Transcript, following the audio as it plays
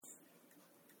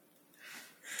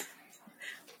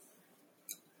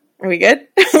Are we good?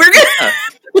 We're good.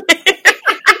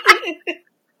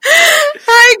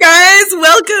 Hi, guys.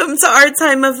 Welcome to our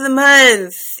time of the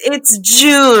month. It's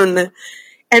June,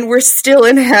 and we're still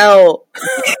in hell.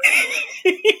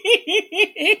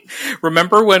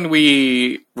 Remember when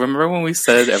we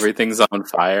said everything's on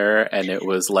fire and it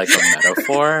was like a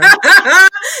metaphor?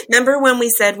 Remember when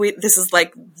we said this is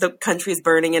like the country's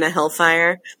burning in a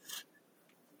hellfire?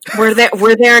 We're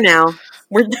there now.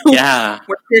 We're here.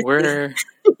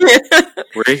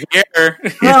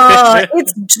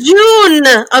 It's June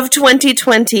of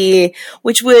 2020,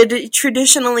 which would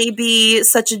traditionally be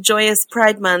such a joyous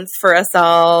Pride Month for us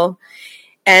all.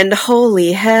 And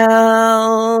holy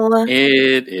hell,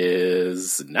 it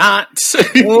is not.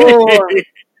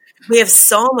 We have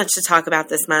so much to talk about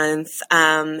this month.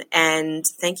 And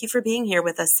thank you for being here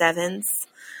with us, Sevens.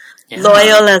 Yeah.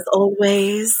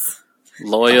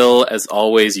 Loyal as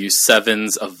always, you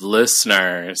sevens of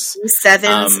listeners. You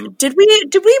sevens. Did we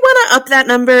want to up that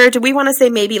number? Did we want to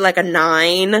say maybe like a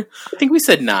 9? I think we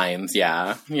said 9s,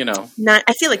 yeah. You know. 9,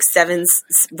 I feel like 7s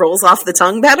rolls off the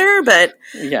tongue better, but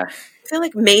yeah. I feel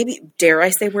like maybe, dare I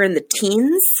say we're in the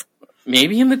teens?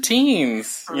 Maybe in the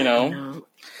teens, you know.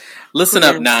 Listen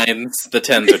up, 9s. The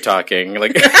 10s are talking.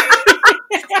 Like this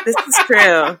is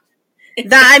true.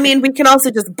 We can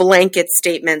also just blanket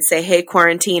statement say, hey,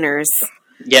 quarantiners.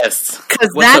 Yes.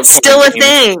 Because that's still a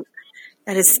thing.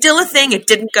 That is still a thing. It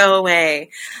didn't go away.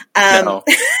 No.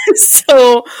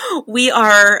 So we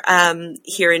are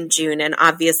here in June, and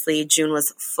obviously June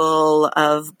was full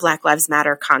of Black Lives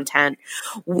Matter content.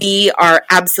 We are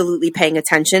absolutely paying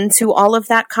attention to all of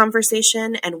that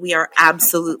conversation, and we are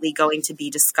absolutely going to be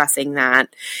discussing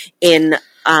that in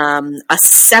a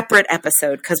separate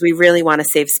episode because we really want to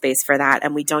save space for that,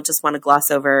 and we don't just want to gloss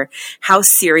over how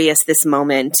serious this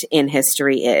moment in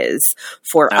history is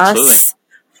for us,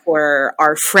 for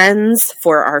our friends,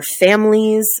 for our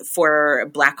families, for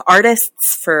Black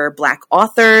artists, for Black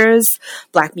authors,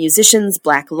 Black musicians,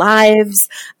 Black lives.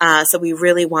 So we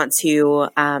really want to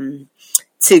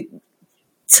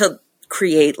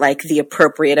create like the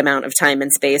appropriate amount of time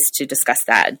and space to discuss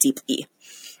that deeply.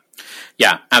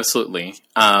 Yeah, absolutely.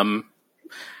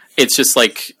 It's just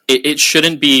like, it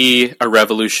shouldn't be a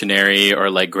revolutionary or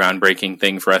like groundbreaking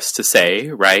thing for us to say,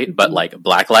 right? Mm-hmm. But like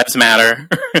Black Lives Matter,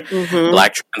 mm-hmm.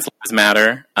 Black trans lives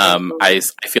matter. I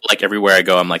feel like everywhere I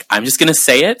go, I'm like, I'm just going to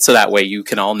say it so that way you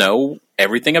can all know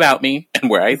everything about me and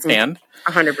where I stand.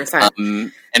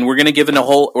 100%. And we're going to give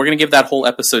that whole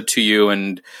episode to you.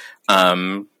 And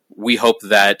we hope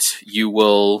that you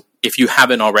will, if you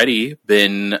haven't already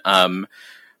been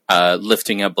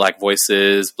lifting up Black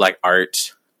voices, Black art,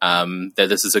 that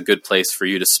this is a good place for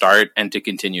you to start and to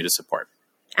continue to support.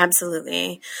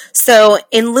 Absolutely. So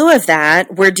in lieu of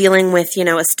that, we're dealing with,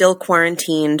 a still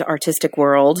quarantined artistic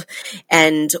world.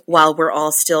 And while we're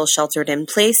all still sheltered in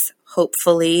place,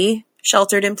 hopefully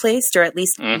sheltered in place or at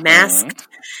least mm-hmm. masked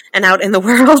and out in the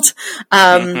world,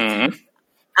 mm-hmm.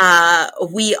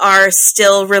 We are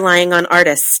still relying on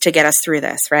artists to get us through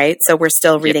this, right? So we're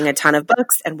still reading a ton of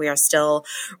books, and we are still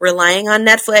relying on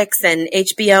Netflix and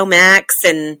HBO Max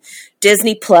and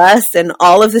Disney Plus and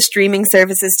all of the streaming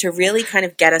services to really kind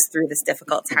of get us through this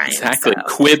difficult time. Exactly. So.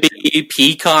 Quibi,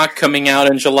 Peacock coming out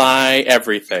in July,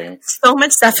 everything. So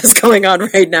much stuff is going on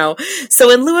right now. So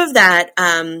in lieu of that,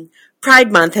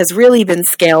 Pride Month has really been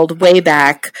scaled way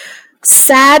back.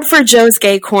 Sad for Joe's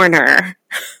Gay Corner.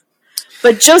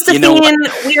 But Josephine,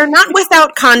 we are not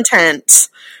without content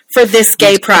for this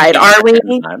gay pride, are we?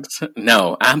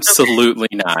 No, absolutely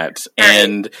not.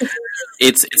 And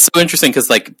it's so interesting because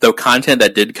like the content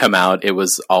that did come out, it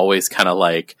was always kind of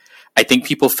like, I think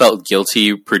people felt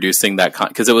guilty producing that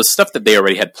because it was stuff that they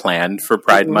already had planned for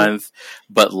Pride mm-hmm. Month,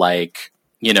 but like,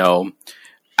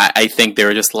 I think they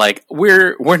were just like,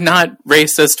 we're not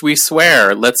racist, we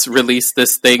swear. Let's release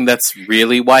this thing that's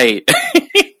really white.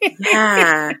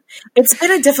 Yeah. It's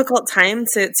been a difficult time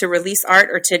to release art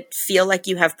or to feel like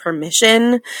you have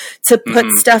permission to put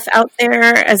mm-hmm. stuff out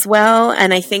there as well.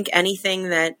 And I think anything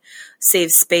that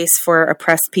saves space for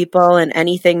oppressed people and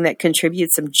anything that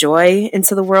contributes some joy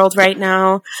into the world right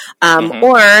now, mm-hmm.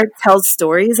 or tells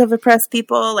stories of oppressed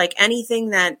people, like anything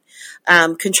that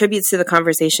contributes to the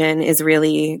conversation is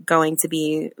really going to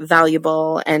be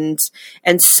valuable and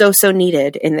so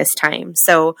needed in this time.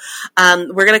 So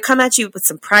we're going to come at you with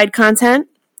some Pride content.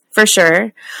 For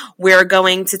sure. We're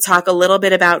going to talk a little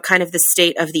bit about kind of the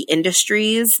state of the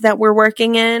industries that we're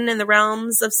working in the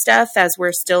realms of stuff as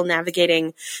we're still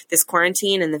navigating this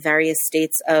quarantine and the various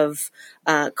states of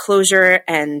closure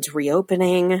and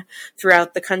reopening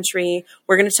throughout the country.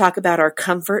 We're going to talk about our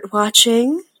comfort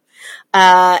watching.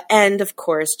 And of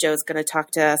course, Joe's going to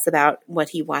talk to us about what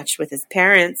he watched with his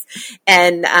parents,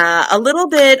 and a little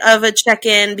bit of a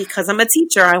check-in because I'm a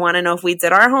teacher. I want to know if we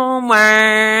did our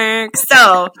homework.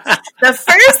 So the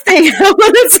first thing I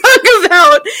want to talk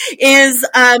about is,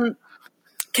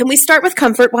 can we start with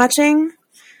comfort watching?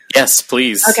 Yes,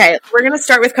 please. Okay, we're going to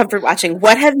start with comfort watching.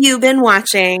 What have you been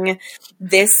watching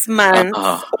this month?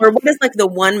 Or what is like the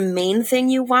one main thing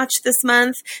you watched this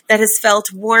month that has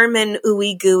felt warm and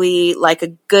ooey gooey like a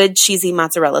good cheesy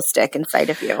mozzarella stick inside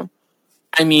of you?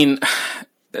 I mean,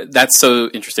 that's so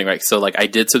interesting, right? So like I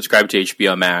did subscribe to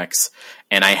HBO Max,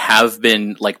 and I have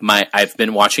been I've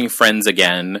been watching Friends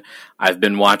again. I've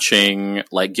been watching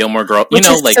like Gilmore Girls, Which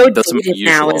is like so those dated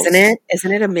now, isn't it?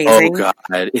 Isn't it amazing? Oh god,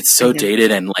 it's so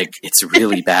dated and like it's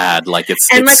really bad. Like it's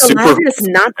and it's like a lot of it is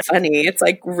not funny. It's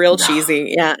like real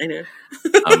cheesy. Yeah, I know.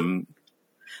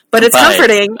 But it's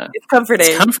comforting. It's comforting.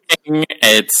 It's comforting.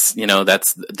 It's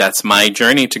that's my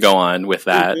journey to go on with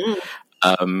that.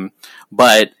 Mm-hmm.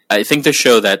 But I think the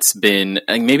show that's been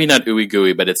maybe not ooey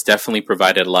gooey, but it's definitely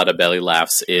provided a lot of belly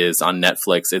laughs is on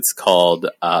Netflix. It's called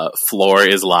Floor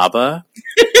is Lava.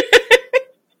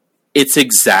 It's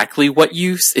exactly what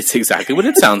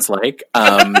it sounds like.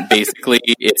 Basically,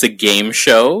 it's a game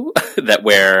show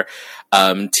where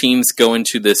teens go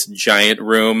into this giant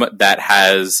room that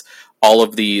has all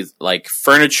of these like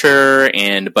furniture,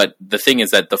 but the thing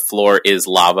is that the floor is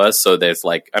lava. So there's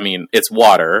it's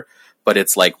water, but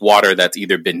it's like water that's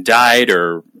either been dyed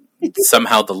or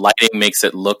somehow the lighting makes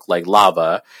it look like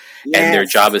lava. Yes. And their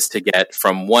job is to get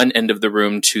from one end of the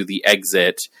room to the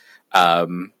exit.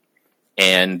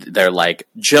 And they're like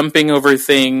jumping over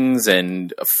things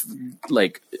and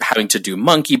like having to do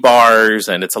monkey bars.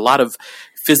 And it's a lot of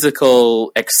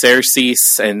physical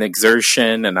exercise and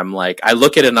exertion. And I'm like, I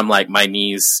look at it and I'm like, my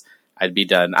knees, I'd be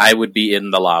done. I would be in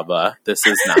the lava. This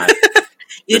is not,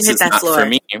 You'd hit that floor. For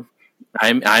me.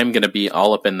 I'm going to be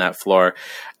all up in that floor.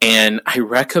 And I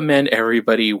recommend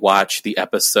everybody watch the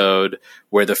episode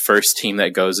where the first team that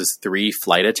goes is 3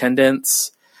 flight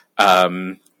attendants.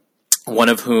 One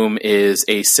of whom is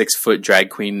a 6-foot drag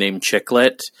queen named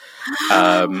Chicklet.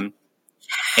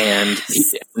 And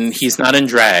he's not in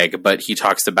drag, but he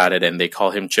talks about it and they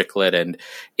call him Chicklet. And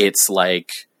it's like,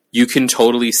 you can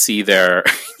totally see their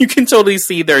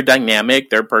dynamic,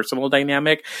 their personal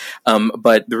dynamic.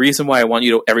 But the reason why I want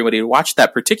everybody to watch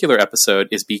that particular episode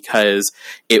is because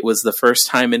it was the first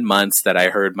time in months that I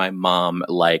heard my mom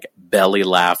like belly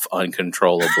laugh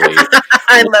uncontrollably.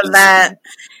 I love that.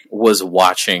 Was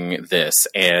watching this,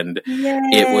 and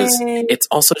it's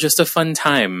also just a fun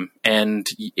time, and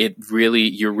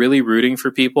you're really rooting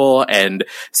for people, and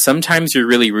sometimes you're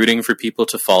really rooting for people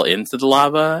to fall into the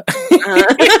lava,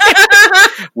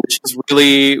 which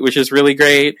is really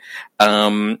great.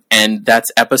 And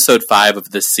that's episode 5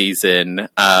 of this season.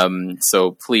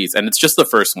 So please, and it's just the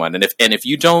first one, and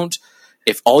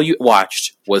if all you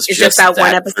watched was just that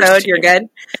one episode, you're good.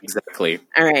 Exactly.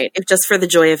 All right. If just for the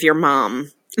joy of your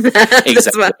mom.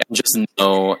 Exactly. Just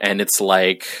know, and it's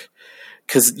like,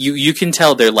 because you can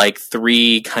tell they're like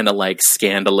 3 kind of like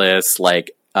scandalous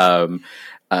like flight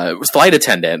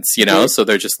attendants, so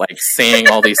they're just like saying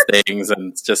all these things,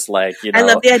 and it's just like, I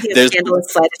love the idea of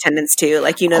scandalous flight attendants too,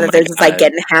 like that they're just like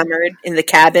getting hammered in the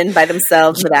cabin by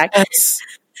themselves in the back. Yes.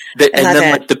 And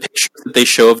then like the pictures that they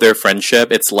show of their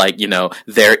friendship, it's like,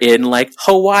 they're in like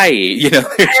Hawaii, they're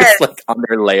just like on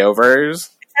their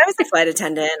layovers. If I was a flight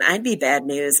attendant, I'd be bad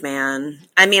news, man.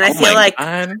 I mean, I feel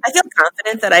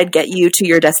confident that I'd get you to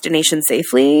your destination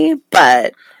safely,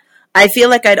 but I feel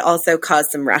like I'd also cause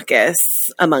some ruckus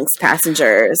amongst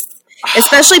passengers,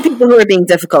 especially people who are being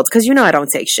difficult, because I don't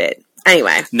take shit.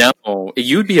 Anyway. No,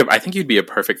 I think you'd be a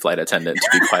perfect flight attendant, to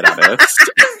be quite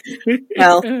honest.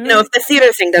 Well, if the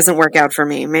theater thing doesn't work out for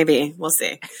me, maybe we'll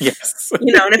see. Yes.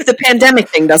 And if the pandemic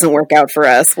thing doesn't work out for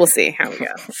us, we'll see how we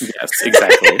go. Yes,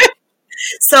 exactly.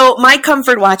 So my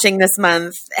comfort watching this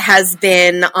month has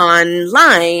been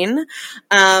online,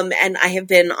 and I have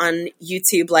been on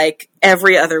YouTube like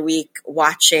every other week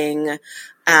watching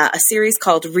a series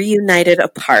called Reunited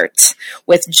Apart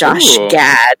with Josh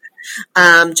Gad.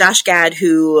 Josh Gad,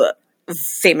 who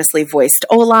famously voiced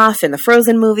Olaf in the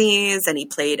Frozen movies, and he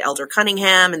played Elder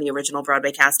Cunningham in the original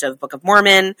Broadway cast of Book of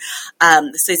Mormon.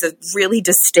 So he's a really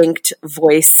distinct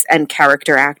voice and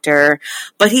character actor,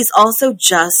 but he's also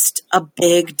just a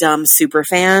big, dumb super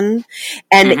fan.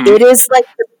 And it is like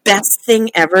the best thing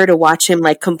ever to watch him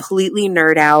like completely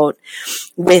nerd out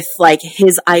with like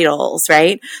his idols,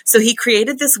 right? So he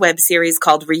created this web series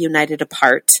called Reunited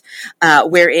Apart,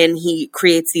 wherein he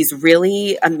creates these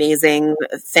really amazing,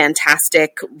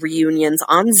 fantastic reunions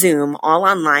on Zoom, all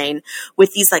online,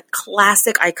 with these like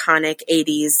classic, iconic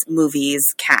 80s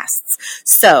movies casts.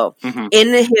 So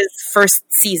in his first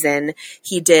season,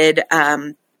 he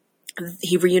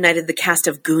reunited the cast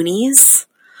of Goonies,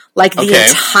 like the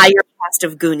entire cast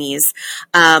of Goonies,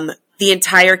 the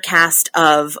entire cast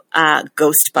of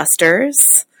Ghostbusters.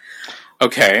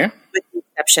 Okay. With the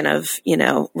exception of,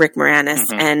 Rick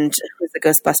Moranis and who's the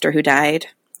Ghostbuster who died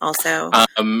also?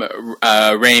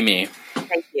 Raimi.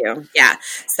 Thank you. Yeah.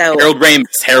 So Harold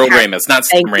Ramis, not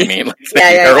Sam Raimi.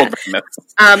 Harold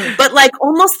Ramis. But like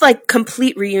almost like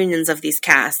complete reunions of these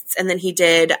casts. And then he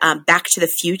did Back to the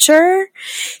Future.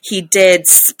 He did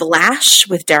Splash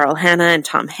with Daryl Hannah and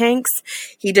Tom Hanks.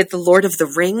 He did The Lord of the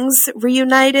Rings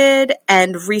reunited,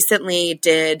 and recently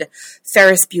did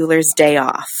Ferris Bueller's Day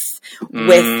Off.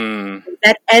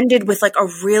 That ended with like a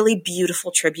really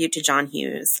beautiful tribute to John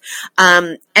Hughes.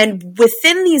 And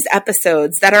within these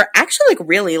episodes that are actually like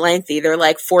really lengthy, they're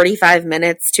like 45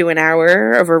 minutes to an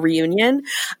hour of a reunion.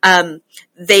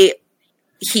 He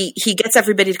gets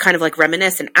everybody to kind of like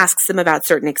reminisce and asks them about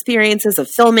certain experiences of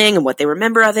filming and what they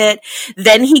remember of it.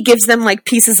 Then he gives them like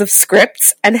pieces of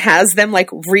scripts and has them like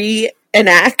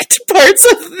reenact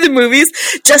parts of the movies,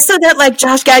 just so that like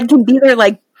Josh Gad can be there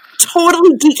like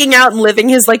totally geeking out and living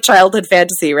his like childhood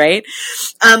fantasy, right?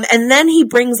 And then he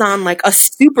brings on like a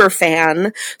super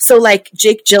fan. So like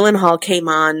Jake Gyllenhaal came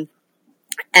on,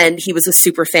 and he was a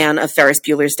super fan of Ferris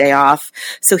Bueller's Day Off.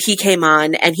 So he came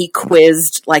on and he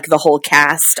quizzed like the whole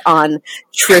cast on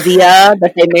trivia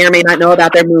that they may or may not know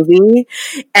about their movie.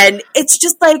 And it's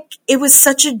just like, it was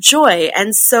such a joy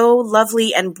and so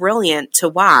lovely and brilliant to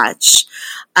watch.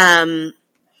 And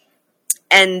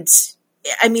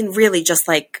I mean, really just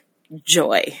like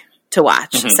joy to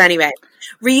watch. So anyway,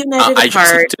 Reunited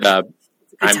Apart.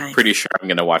 I'm pretty sure I'm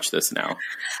going to watch this now.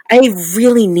 I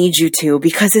really need you to,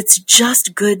 because it's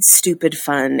just good, stupid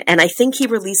fun. And I think he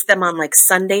released them on like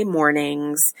Sunday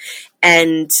mornings.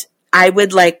 And I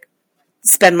would like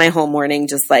spend my whole morning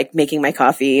just like making my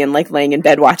coffee and like laying in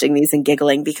bed watching these and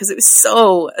giggling, because it was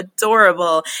so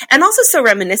adorable. And also so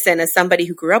reminiscent, as somebody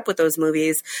who grew up with those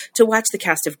movies, to watch the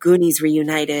cast of Goonies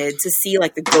reunited, to see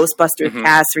like the Ghostbusters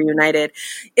cast reunited.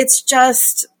 It's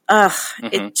just,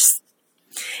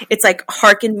 it's like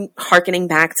hearkening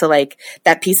back to like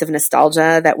that piece of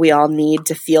nostalgia that we all need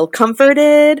to feel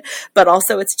comforted, but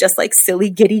also it's just like silly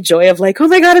giddy joy of like, oh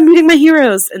my God, I'm meeting my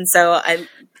heroes. And so I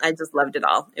just loved it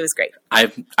all. It was great.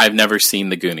 I've never seen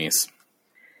the Goonies.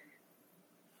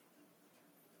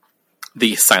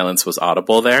 The silence was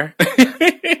audible there.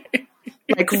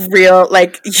 Like real,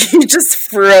 like you just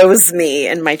froze me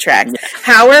in my tracks.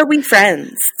 How are we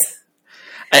friends?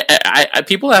 I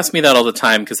people ask me that all the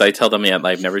time, because I tell them,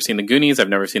 I've never seen the Goonies, I've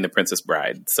never seen The Princess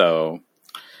Bride. So,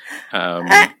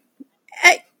 I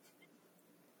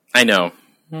know.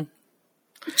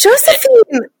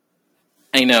 Josephine!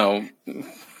 I know.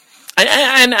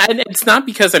 And it's not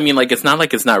because, it's not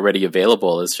like it's not ready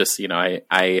available. It's just,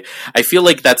 I feel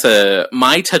like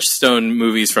my touchstone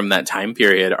movies from that time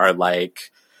period are like,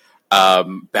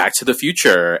 Back to the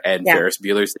Future and Ferris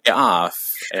Bueller's Day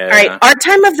Off. And, all right, our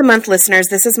time of the month listeners,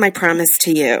 this is my promise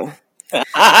to you.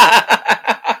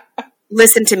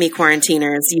 Listen to me,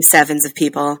 quarantiners, you sevens of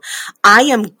people. I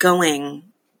am going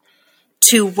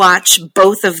to watch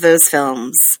both of those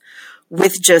films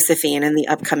with Josephine in the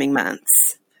upcoming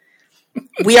months.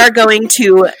 We are going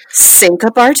to sync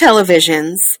up our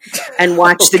televisions and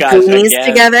watch the Goonies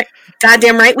together.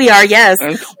 Goddamn right we are, yes.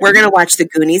 We're going to watch the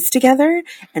Goonies together,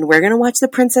 and we're going to watch The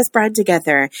Princess Bride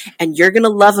together, and you're going to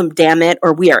love them, damn it,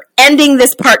 or we are ending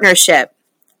this partnership.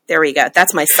 There we go.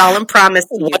 That's my solemn promise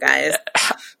to you guys.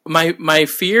 My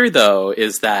fear, though,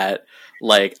 is that,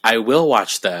 like, I will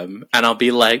watch them, and I'll be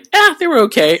like, they were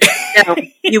okay. No,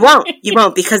 you won't. You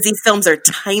won't, because these films are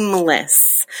timeless.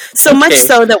 So much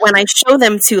so that when I show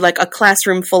them to, like, a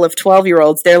classroom full of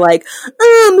 12-year-olds, they're like,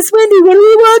 Miss Wendy, what are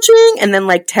we watching? And then,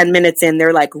 like, 10 minutes in,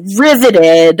 they're, like,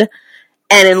 riveted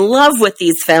and in love with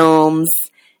these films,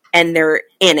 and they're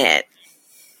in it.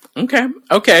 Okay.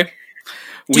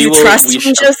 Do you trust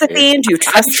me, Josephine? Do you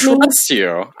trust me? I trust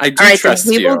you. I do trust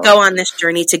you. We will go on this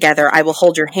journey together. I will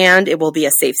hold your hand. It will be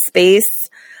a safe space.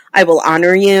 I will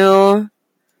honor you.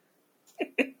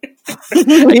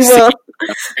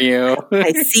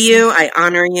 I see you. I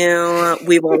honor you.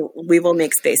 We will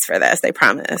make space for this. I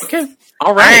promise. Okay.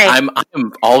 All right.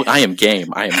 I am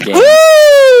game.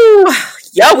 Woo!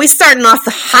 Yo, we starting off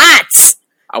hot.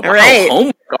 Oh, wow, All right.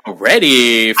 homework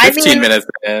already. 15 minutes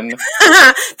in.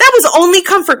 That was only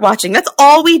comfort watching. That's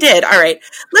all we did. All right.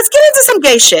 Let's get into some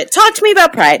gay shit. Talk to me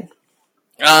about Pride.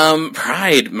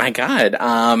 Pride, my God.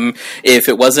 If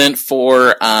it wasn't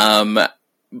for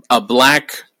a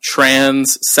black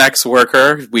trans sex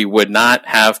worker, we would not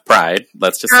have Pride.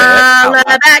 Let's just say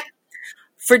it. Back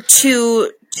for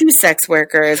two sex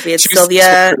workers. We had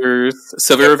Sylvia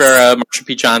Rivera, Marsha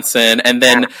P. Johnson, and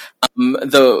then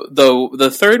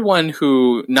the third one,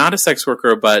 who not a sex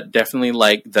worker but definitely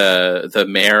like the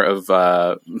mayor of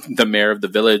the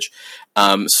village,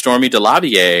 Stormy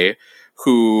DeLavier,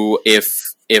 who if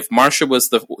Marsha was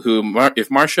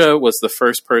the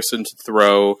first person to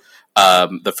throw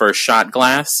the first shot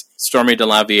glass, Stormy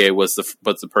DeLavier was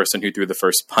the person who threw the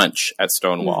first punch at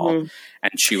Stonewall,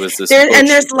 and she was this.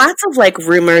 There's lots of like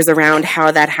rumors around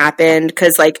how that happened,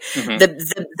 because like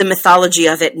the mythology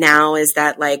of it now is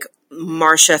that like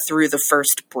Marsha threw the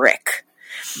first brick,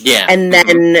 and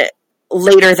then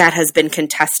later that has been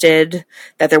contested,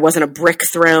 that there wasn't a brick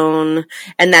thrown,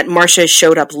 and that Marsha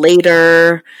showed up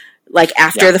later, like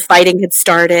after the fighting had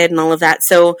started and all of that.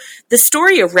 So the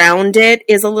story around it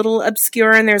is a little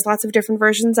obscure, and there's lots of different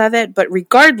versions of it. But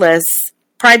regardless,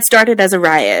 Pride started as a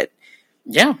riot.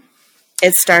 Yeah.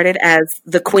 It started as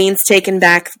the Queen's taking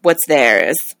back what's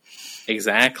theirs.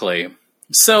 Exactly.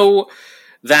 So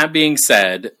that being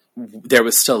said, there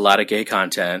was still a lot of gay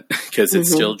content because it's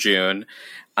still June.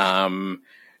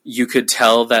 You could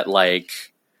tell that, like,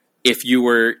 if you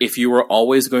were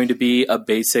always going to be a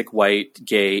basic white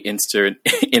gay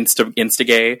insta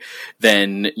gay,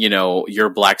 then, you know, your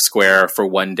black square for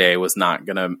one day was not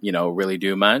gonna, you know, really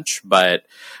do much. But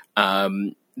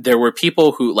there were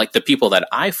people who, like the people that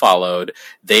I followed,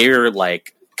 they're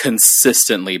like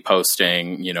consistently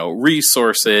posting, you know,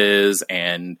 resources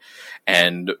and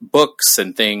books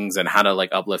and things and how to like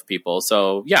uplift people.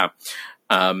 So yeah.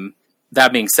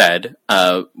 That being said,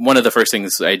 one of the first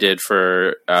things I did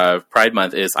for Pride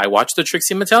Month is I watched the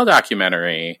Trixie Mattel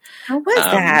documentary. How was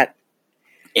that?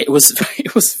 It was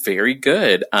very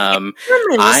good. It's been on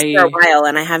my list for a while,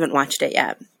 and I haven't watched it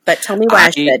yet. But tell me why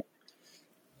I should.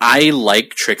 I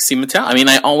like Trixie Mattel. I mean,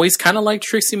 I always kind of liked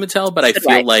Trixie Mattel, but I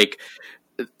feel like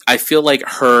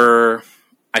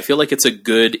it's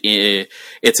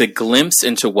a glimpse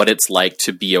into what it's like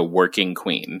to be a working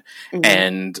queen.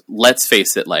 And let's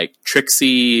face it, like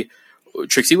Trixie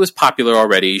was popular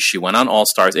already. She went on All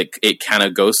Stars. It kind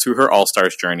of goes through her All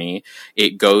Stars journey.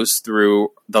 It goes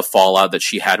through the fallout that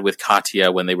she had with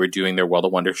Katya when they were doing their World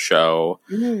of Wonder show.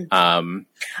 I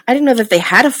didn't know that they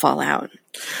had a fallout.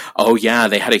 Oh yeah,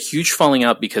 they had a huge falling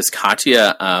out because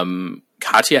Katya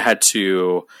had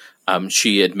to.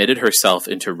 She admitted herself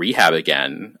into rehab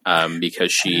again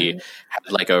because she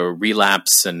had like a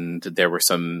relapse, and there were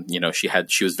some, you know, she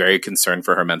was very concerned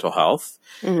for her mental health,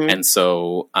 and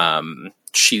so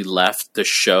she left the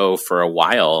show for a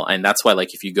while. And that's why,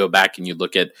 like, if you go back and you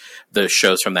look at the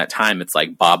shows from that time, it's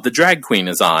like Bob the Drag Queen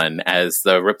is on as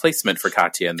the replacement for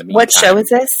Katya in the meantime. What show is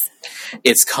this?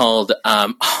 It's called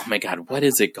oh my god, what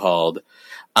is it called?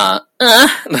 I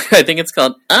think it's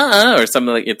called or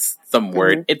something, like it's some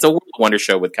word. It's a World Wonder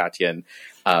show with Katya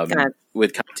and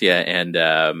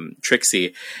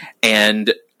Trixie.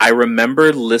 And I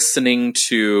remember listening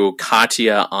to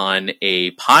Katya on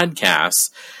a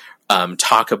podcast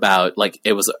talk about, like,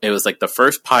 it was like the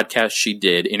first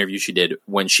interview she did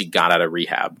when she got out of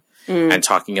rehab, and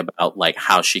talking about like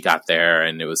how she got there,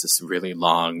 and it was this really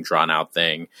long, drawn out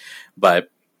thing. But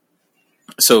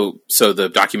So the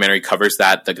documentary covers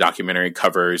that. The documentary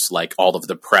covers like all of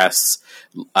the press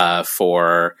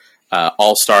for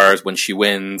All Stars when she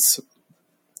wins.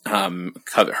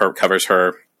 Covers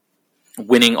her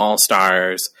winning All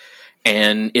Stars,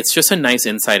 and it's just a nice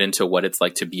insight into what it's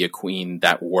like to be a queen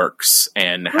that works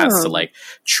and has to like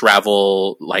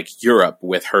travel like Europe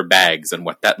with her bags and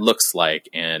what that looks like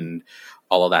and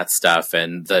all of that stuff,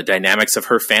 and the dynamics of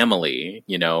her family.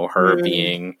 You know, her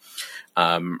being.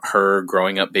 Her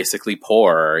growing up basically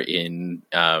poor in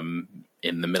the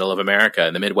middle of America,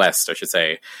 in the Midwest, I should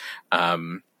say.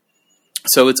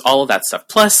 So it's all of that stuff.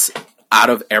 Plus, out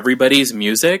of everybody's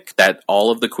music, that all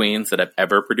of the queens that have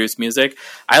ever produced music,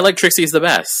 I like Trixie's the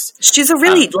best. She's a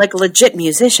really like legit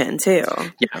musician too.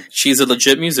 Yeah, she's a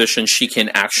legit musician. She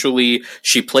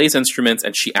plays instruments,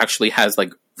 and she actually has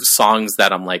like songs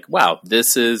that I'm like, wow,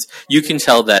 you can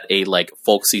tell that a like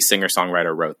folksy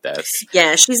singer-songwriter wrote this.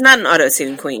 Yeah, she's not an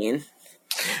auto-tune queen.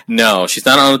 No, she's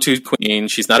not an auto-tune queen.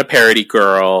 She's not a parody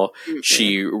girl.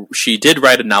 Mm-hmm. She did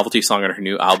write a novelty song on her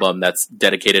new album that's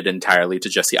dedicated entirely to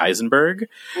Jesse Eisenberg.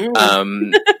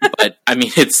 But I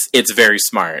mean, it's very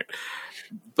smart.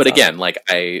 But again, like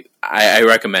I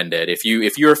recommend it. If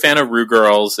you're a fan of Rue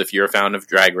Girls, if you're a fan of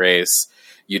Drag Race,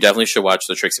 you definitely should watch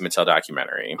the Trixie Mattel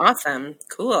documentary. Awesome.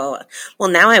 Cool. Well,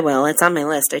 now I will. It's on my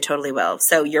list. I totally will.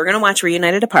 So you're going to watch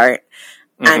Reunited Apart.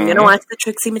 I'm going to watch the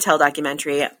Trixie Mattel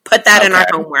documentary. Put that in our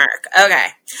homework. Okay.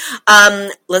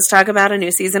 Let's talk about a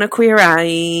new season of Queer Eye.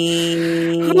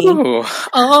 Ooh,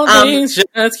 all things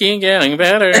just keep getting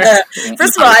better.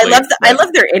 First of all, I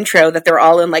love their intro, that they're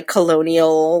all in like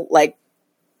colonial like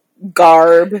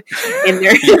garb in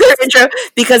their intro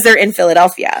because they're in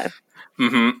Philadelphia.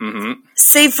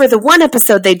 Save for the one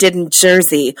episode they did in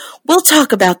Jersey. We'll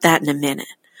talk about that in a minute.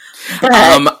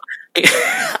 But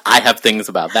I have things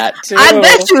about that too. I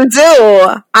bet you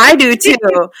do. I do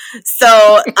too.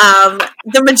 So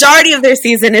the majority of their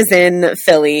season is in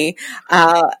Philly.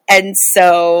 And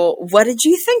so what did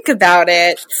you think about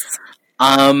it?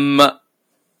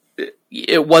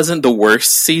 It wasn't the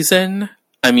worst season.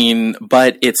 I mean,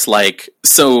 but it's like,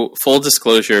 so full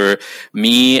disclosure,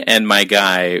 me and my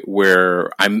guy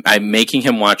I'm making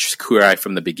him watch Queer Eye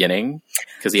from the beginning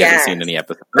because he hasn't seen any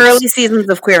episodes. Early seasons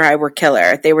of Queer Eye were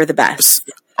killer. They were the best.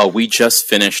 Oh, we just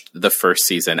finished the first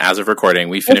season. As of recording,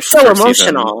 we finished the first season. It's so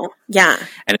emotional. Yeah.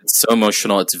 And it's so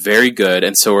emotional. It's very good.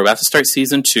 And so we're about to start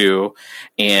season 2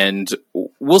 and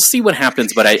we'll see what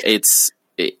happens, but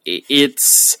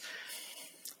it's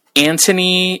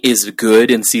Anthony is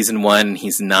good in season 1.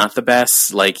 He's not the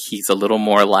best. Like, he's a little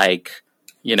more like,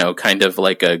 you know, kind of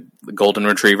like a golden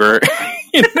retriever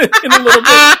in a little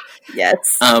bit. Yes.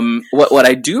 What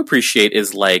I do appreciate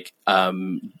is like,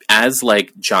 as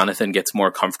like Jonathan gets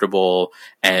more comfortable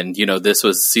and, you know,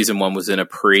 season 1 was in a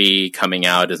coming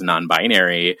out as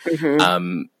non-binary.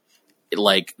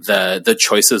 Like the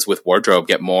choices with wardrobe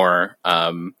get more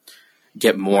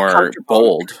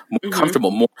bold, more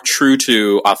comfortable, more true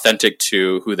to, authentic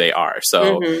to who they are.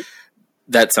 So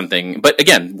that's something. But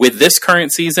again, with this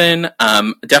current season,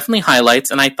 definitely highlights,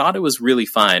 and I thought it was really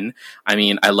fun. I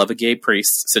mean, I love a gay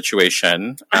priest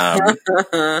situation.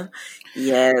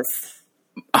 Yes.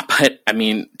 But, I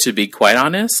mean, to be quite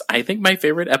honest, I think my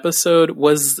favorite episode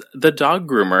was the dog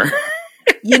groomer.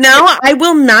 You know, I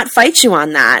will not fight you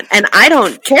on that. And I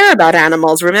don't care about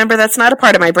animals. Remember, that's not a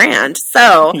part of my brand.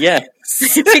 So, yes.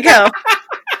 Here we go.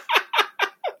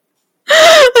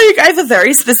 Like, I have a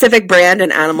very specific brand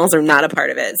and animals are not a part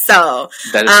of it. So,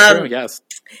 that is true, yes.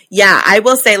 Yeah, I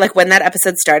will say, like, when that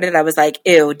episode started, I was like,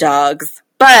 ew, dogs.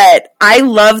 But I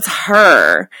loved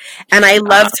her, and I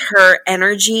loved her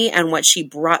energy and what she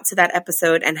brought to that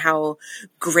episode and how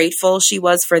grateful she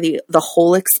was for the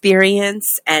whole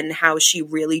experience and how she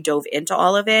really dove into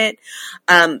all of it.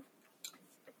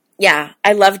 Yeah,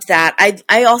 I loved that.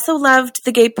 I also loved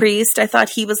the gay priest. I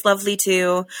thought he was lovely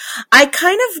too. I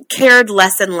kind of cared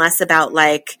less and less about,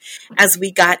 like, as we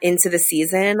got into the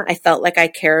season, I felt like I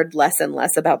cared less and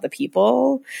less about the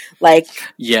people. Like,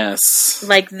 yes.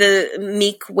 Like the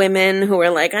meek women who are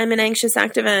like, I'm an anxious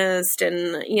activist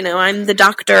and, you know, I'm the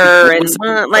doctor and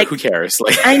like, who cares?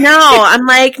 Like, I know. I'm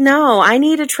like, no, I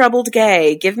need a troubled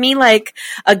gay. Give me like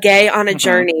a gay on a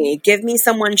journey. Give me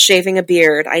someone shaving a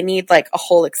beard. I need like a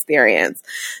whole experience.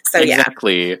 So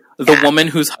exactly. The woman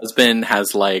whose husband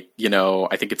has like, you know,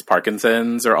 I think it's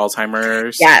Parkinson's or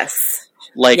Alzheimer's. Yes.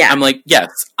 Like, I'm like, yes,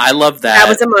 I love that. That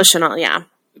was emotional. Yeah.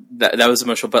 That was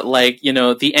emotional. But like, you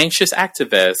know, the anxious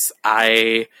activist,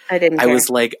 I was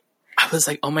like,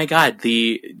 oh my God,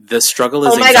 the struggle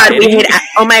is anxiety.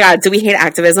 Oh my God, do we hate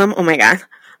activism? Oh my God.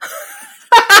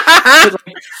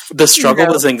 The struggle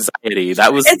was anxiety.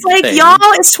 That was it's like, y'all,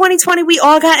 it's 2020. We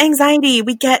all got anxiety.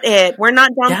 We get it. We're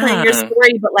not downplaying your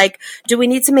story, but like, do we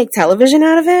need to make television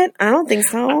out of it? I don't think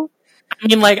so. I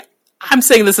mean, like, I'm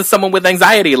saying this as someone with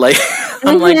anxiety. Like,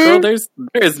 I'm like, girl, there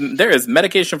is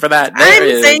medication for that.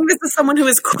 I'm saying this as someone who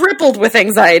is crippled with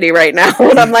anxiety right now.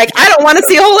 And I'm like, I don't want to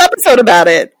see a whole episode about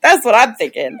it. That's what I'm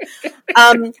thinking.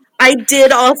 I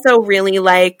did also really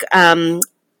like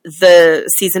the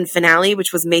season finale,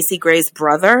 which was Macy Gray's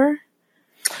brother.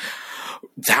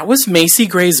 That was Macy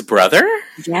Gray's brother?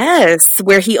 Yes,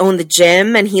 where he owned the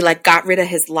gym and he like got rid of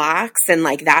his locks and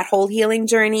like that whole healing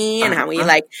journey and how he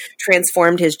like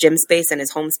transformed his gym space and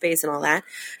his home space and all that.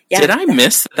 Yeah. Did I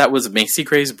miss that was Macy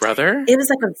Gray's brother? It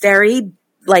was like a very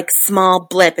like small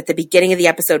blip at the beginning of the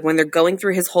episode when they're going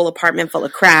through his whole apartment full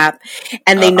of crap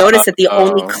and they notice that the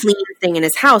only clean thing in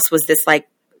his house was this like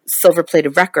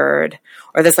silver-plated record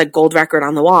or this like gold record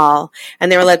on the wall.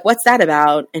 And they were like, what's that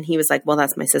about? And he was like, well,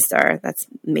 that's my sister. That's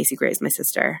Macy Gray's my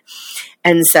sister.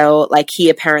 And so like he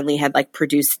apparently had like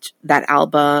produced that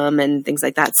album and things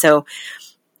like that. So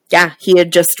yeah, he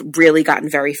had just really gotten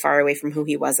very far away from who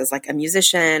he was as like a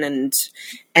musician and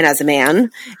as a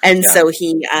man. And so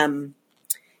he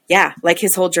yeah, like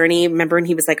his whole journey. Remember when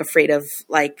he was like afraid of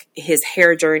like his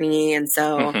hair journey, and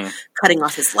so cutting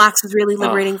off his locks was really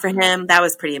liberating for him. That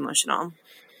was pretty emotional.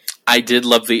 I did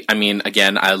love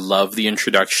again, I love the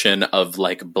introduction of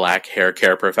like Black hair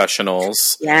care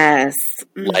professionals. Yes.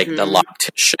 Like the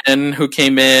loctician who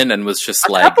came in and was just a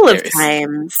couple of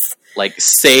times. Like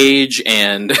Sage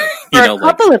and, a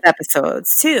couple of episodes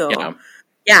too. Yeah.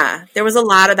 Yeah, there was a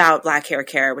lot about Black hair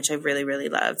care, which I really, really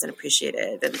loved and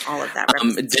appreciated, and all of that.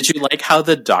 Did you like how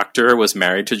the doctor was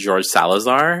married to George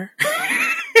Salazar?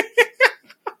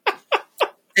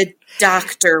 The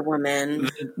doctor woman.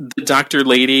 The doctor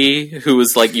lady who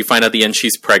was like, you find out at the end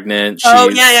she's pregnant.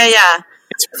 Yeah.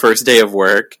 It's her first day of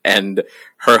work, and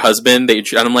her husband, and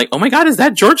I'm like, oh my God, is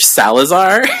that George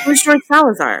Salazar? Who's George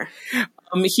Salazar?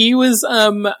 He was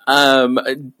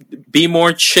Be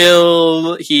More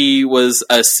Chill. He was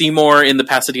Seymour in the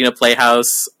Pasadena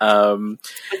Playhouse. That's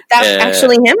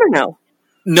actually him or no?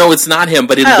 No, it's not him,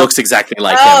 but it looks exactly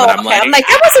like him. And I'm like,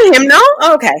 that wasn't him, no?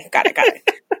 Oh, okay, got it. No.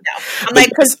 I'm like,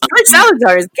 because George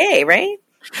Salazar is gay, right?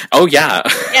 Oh yeah,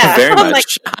 very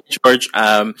much, George.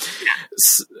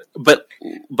 But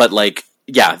like,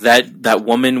 yeah, that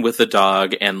woman with the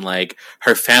dog, and like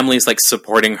her family's like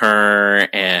supporting her,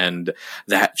 and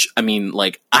that, I mean,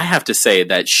 like, I have to say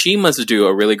that she must do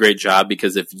a really great job,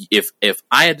 because if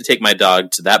I had to take my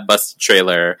dog to that bus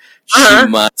trailer, she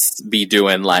must be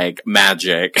doing like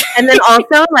magic. And then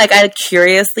also, like, I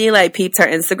curiously like peeped her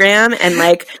Instagram, and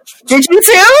like, did you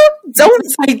too?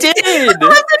 I did.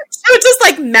 She just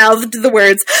like mouthed the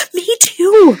words, "Me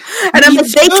too," and I'm like,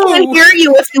 they can't hear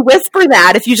you if you whisper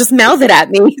that. If you just mouth it at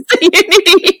me,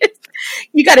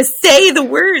 you got to say the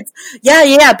words.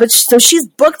 Yeah. But so she's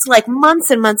booked like months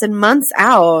and months and months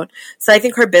out. So I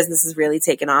think her business has really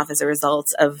taken off as a result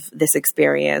of this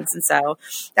experience, and so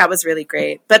that was really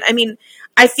great. But I mean,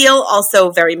 I feel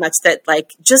also very much that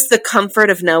like just the comfort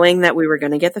of knowing that we were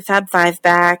going to get the Fab Five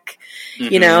back,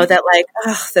 you know, that like,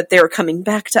 that they were coming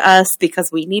back to us because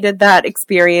we needed that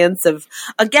experience of,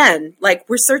 again, like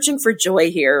we're searching for joy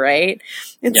here. Right.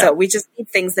 And so we just need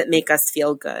things that make us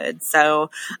feel good. So,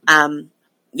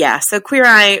 so Queer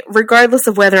Eye, regardless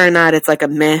of whether or not it's like a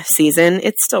meh season,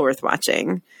 it's still worth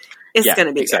watching. It's going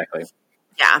to be exactly. Good.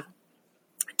 Yeah.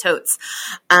 Totes.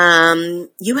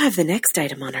 You have the next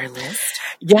item on our list.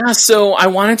 Yeah, so I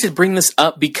wanted to bring this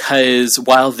up because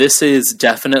while this is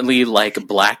definitely like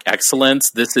Black excellence,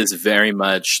 this is very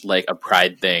much like a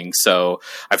pride thing. So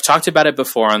I've talked about it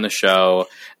before on the show.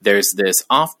 There's this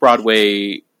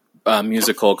off-Broadway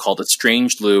musical called A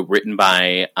Strange Loop, written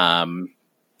by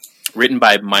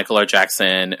Michael R.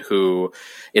 Jackson, who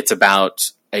it's about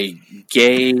a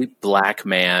gay Black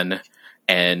man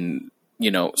and, you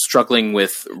know, struggling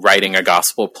with writing a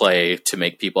gospel play to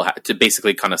make people to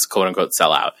basically kind of quote unquote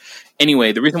sell out.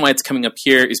 Anyway, the reason why it's coming up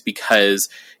here is because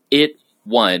it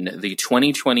won the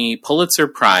 2020 Pulitzer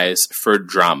Prize for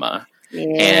Drama.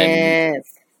 Yes.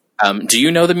 And do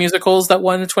you know the musicals that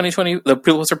won the 2020 the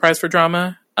Pulitzer Prize for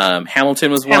Drama?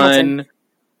 Hamilton was one.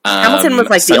 Hamilton was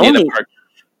like Sunday the only.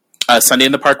 Sunday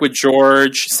in the Park with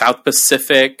George, South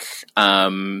Pacific.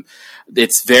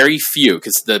 It's very few,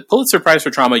 because the Pulitzer Prize for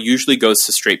Drama usually goes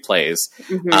to straight plays.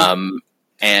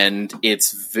 And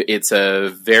it's a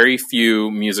very few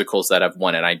musicals that have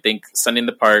won it. I think Sunday in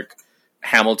the Park,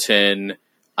 Hamilton,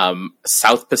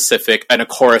 South Pacific, and A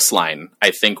Chorus Line,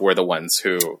 I think, were the ones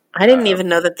who... I didn't even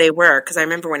know that they were, because I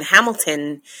remember when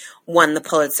Hamilton won the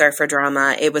Pulitzer for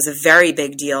Drama, it was a very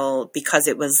big deal, because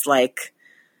it was like...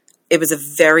 It was a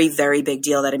very, very big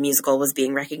deal that a musical was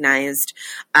being recognized.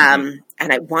 And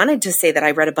I wanted to say that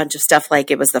I read a bunch of stuff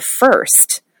like it was the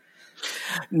first.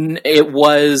 It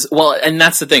was, well, and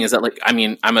that's the thing, is that, like, I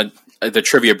mean, I'm the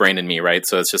trivia brain in me, right?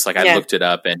 So it's just like, I looked it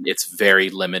up, and it's very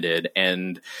limited.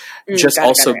 And just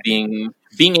also being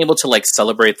able to like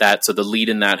celebrate that. So the lead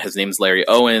in that, his name's Larry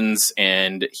Owens,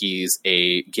 and he's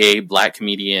a gay Black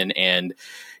comedian, and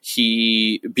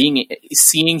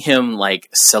seeing him like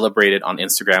celebrated on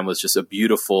Instagram was just a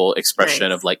beautiful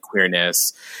expression of like queerness.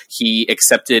 He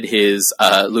accepted his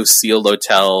Lucille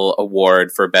Lortel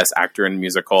award for Best Actor in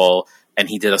Musical, and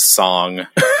he did a song,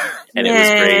 and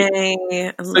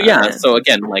it was great. So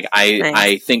again, like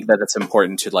I think that it's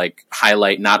important to like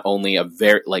highlight not only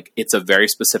it's a very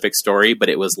specific story, but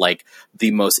it was like the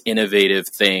most innovative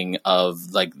thing of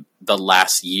like the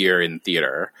last year in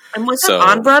theater. And was it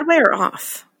on Broadway or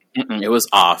off? It was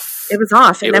off. It was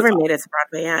off. It never made it to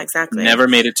Broadway. Yeah, exactly. Never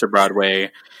made it to Broadway.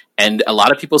 And a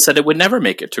lot of people said it would never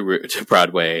make it to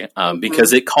Broadway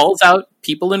because it calls out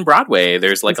people in Broadway.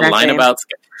 There's like a line about...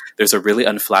 There's a really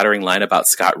unflattering line about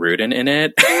Scott Rudin in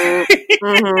it. But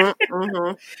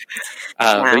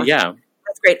yeah.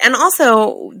 That's great. And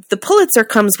also, the Pulitzer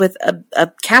comes with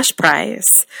a cash prize.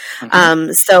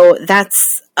 So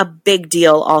that's a big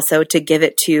deal also to give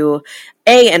it to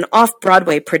an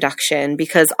off-Broadway production,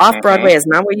 because off-Broadway is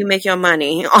not where you make your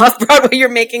money. Off-Broadway, you're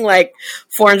making like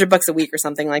 $400 a week or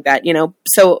something like that, you know?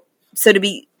 So to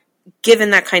be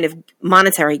given that kind of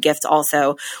monetary gift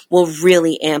also will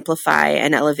really amplify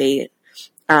and elevate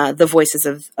the voices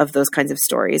of those kinds of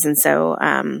stories. And so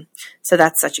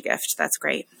that's such a gift. That's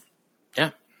great.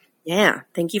 Yeah. Yeah.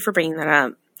 Thank you for bringing that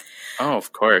up. Oh,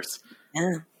 of course.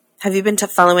 Yeah. Have you been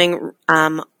following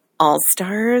All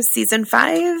Stars season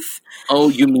 5? Oh,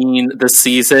 you mean the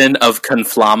season of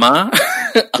Conflama?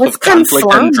 What's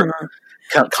Conflict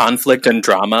and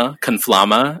drama?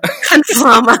 Conflama?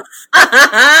 Conflama.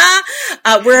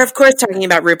 We're, of course, talking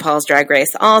about RuPaul's Drag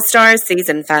Race All Stars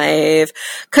season 5.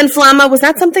 Conflama, was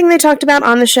that something they talked about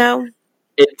on the show?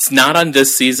 It's not on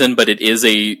this season, but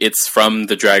it's from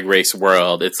the Drag Race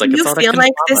world. It's like, Do you feel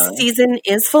like this season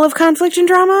is full of conflict and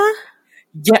drama?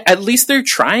 Yeah, at least they're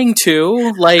trying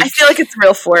to. Like, I feel like it's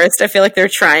real forced. I feel like they're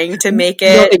trying to make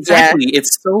it. No, exactly. Yeah.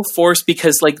 It's so forced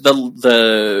because like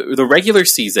the regular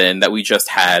season that we just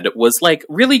had was like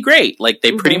really great. Like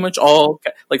they pretty much all,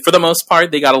 like for the most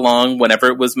part, they got along whenever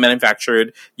it was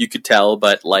manufactured. You could tell,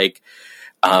 but like,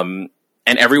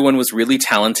 and everyone was really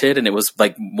talented, and it was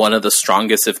like one of the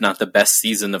strongest, if not the best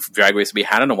season of Drag Race we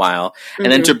had in a while.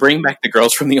 And then to bring back the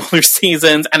girls from the older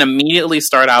seasons and immediately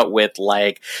start out with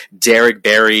like Derek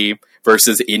Barry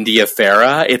versus India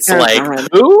Farah, it's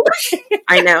who?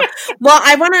 I know. Well,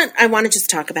 I wanna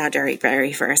just talk about Derek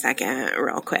Barry for a second,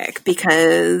 real quick,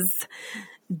 because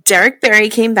Derek Barry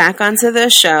came back onto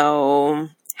the show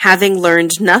having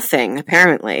learned nothing,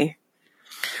 apparently.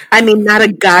 I mean, not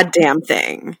a goddamn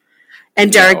thing. And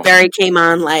Derek Barry came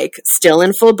on, like, still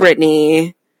in full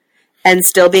Britney, and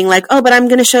still being like, oh, but I'm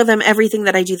going to show them everything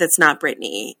that I do that's not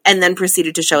Britney, and then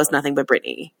proceeded to show us nothing but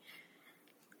Britney.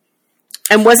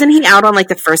 And wasn't he out on, like,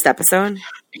 the first episode?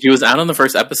 He was out on the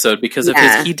first episode because of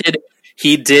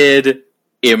he did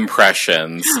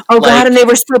impressions. Oh, like, God, and they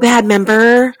were so bad,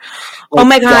 remember? Like, oh,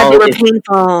 my God, they were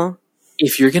painful.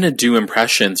 If you're going to do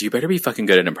impressions, you better be fucking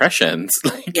good at impressions.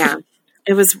 Like, yeah,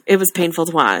 it was painful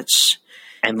to watch.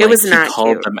 And like, it was not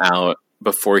called cute. Them out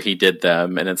before he did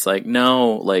them, and it's like,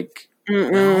 no, like,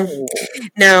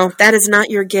 no, that is not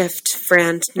your gift,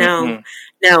 friend. No.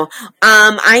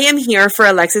 I am here for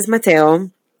Alexis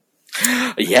Mateo.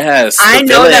 Yes, I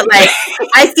know that. Like,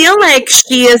 I feel like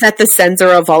she is at the center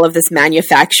of all of this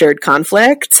manufactured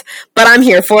conflict, but I'm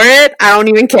here for it. I don't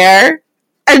even care.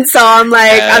 And so I'm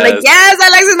like, yes,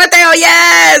 Alexis Mateo,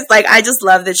 yes! Like, I just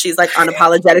love that she's, like,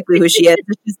 unapologetically who she is.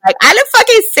 She's like, I look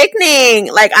fucking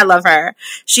sickening! Like, I love her.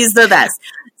 She's the best.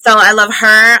 So I love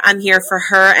her. I'm here for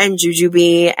her and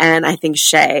Jujubee, and I think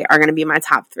Shay are going to be my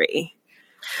top 3.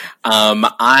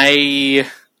 I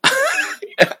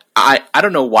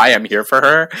don't know why I'm here for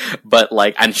her, but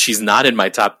like, and she's not in my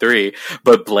top 3,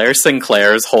 but Blair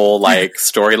Sinclair's whole like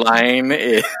storyline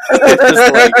is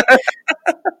like,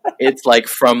 it's like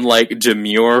from like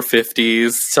demure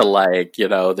 50s to like, you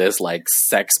know, this like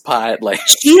sex pot. Like,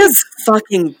 she is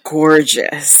fucking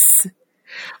gorgeous.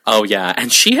 Oh yeah,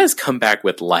 and she has come back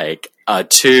with like a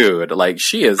tude. Like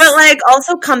she is, but like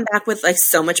also come back with like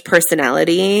so much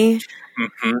personality.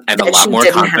 Mm-hmm. And a lot more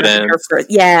confidence.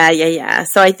 Yeah.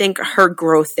 So I think her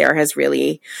growth there has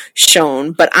really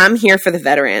shown. But I'm here for the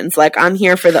veterans. Like, I'm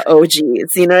here for the OGs.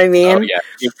 You know what I mean? Oh, yeah.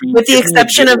 With the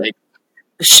exception of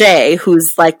Shay,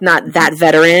 who's, like, not that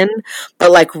veteran,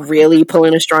 but, like, really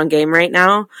pulling a strong game right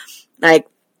now. Like,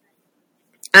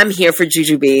 I'm here for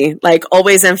Jujubee. Like,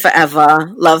 always and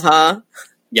forever. Love her.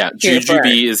 Yeah,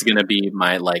 Jujubee is going to be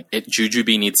my, like,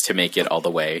 Jujubee needs to make it all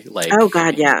the way. Like, oh,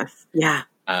 God, yeah. Yeah.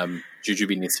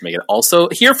 Jujubee needs to make it. Also,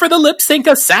 here for the lip sync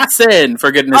assassin,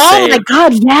 for goodness sake. Oh my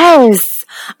God, yes!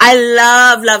 I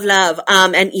love.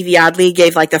 And Evie Oddly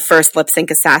gave like the first lip sync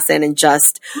assassin and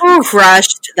just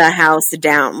crushed the house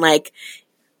down. Like,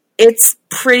 it's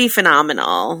pretty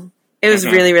phenomenal. It was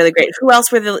really, really great. Who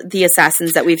else were the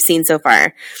assassins that we've seen so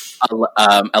far?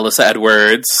 Alyssa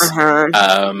Edwards.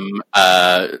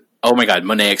 Oh my God,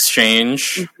 Monet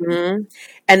Exchange. Mm-hmm.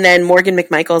 And then Morgan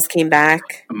McMichaels came back.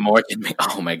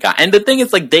 Oh my God. And the thing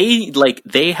is,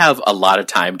 they have a lot of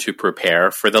time to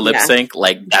prepare for the lip sync.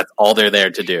 Like, that's all they're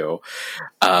there to do.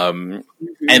 And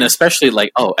especially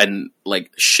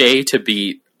Shay to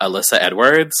beat Alyssa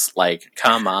Edwards, like,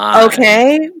 come on.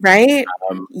 Okay, right?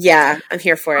 Yeah, I'm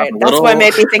here for it. That's what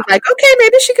made me think, like, okay,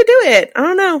 maybe she could do it. I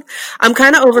don't know. I'm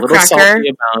kind of over Cracker.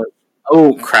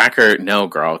 Oh, Cracker. No,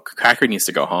 girl. Cracker needs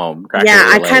to go home. Cracker,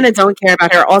 I kind of don't care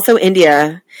about her. Also,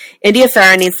 India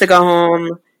Farah needs to go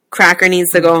home. Cracker needs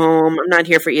to go home. I'm not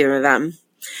here for either of them.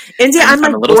 India, I'm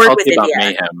like a little bored salty with about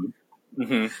India. Mayhem.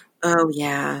 Mm-hmm. Oh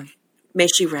yeah, may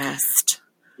she rest.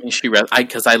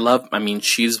 Because I love. I mean,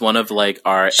 she's one of like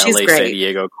our She's LA great. San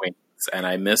Diego queens, and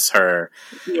I miss her.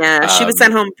 Yeah, she was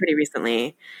sent home pretty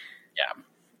recently.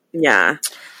 Yeah.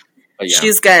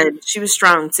 She's good. She was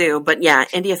strong too. But yeah,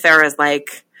 India Farah is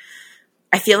like,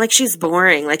 I feel like she's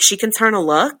boring. Like she can turn a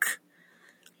look.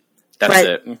 That's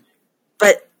it.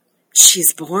 But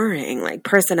she's boring. Like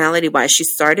personality wise, she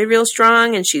started real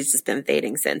strong and she's just been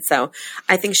fading since. So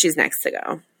I think she's next to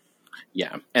go.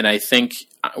 Yeah. And I think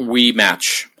we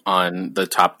match on the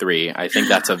top 3. I think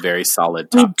that's a very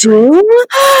solid top 3. We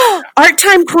do? Art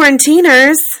Time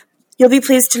Quarantiners. You'll be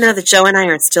pleased to know that Joe and I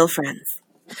are still friends.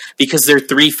 Because they're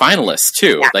 3 finalists,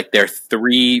 too. Yeah. Like, they're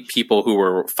 3 people who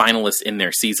were finalists in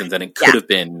their seasons, and it could have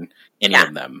been any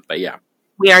of them. But, yeah.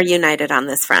 We are united on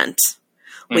this front.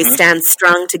 Mm-hmm. We stand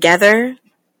strong together.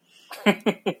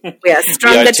 We are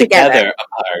stronger together.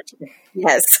 Apart.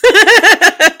 Yes.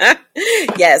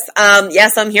 Yes.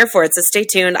 Yes, I'm here for it. So stay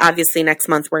tuned. Obviously, next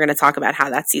month, we're going to talk about how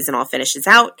that season all finishes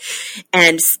out.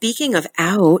 And speaking of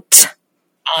out...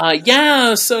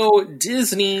 so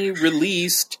Disney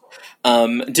released...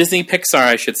 Disney Pixar,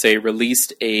 I should say,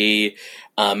 released a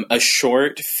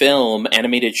short film,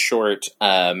 animated short,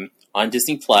 on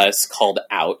Disney Plus called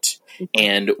Out.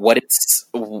 And what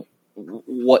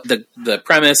the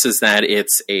premise is that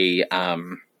it's a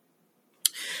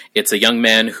young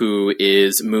man who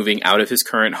is moving out of his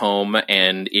current home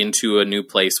and into a new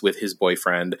place with his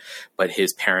boyfriend, but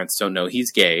his parents don't know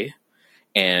he's gay.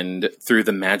 And through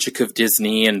the magic of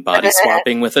Disney and body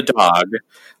swapping with a dog,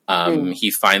 he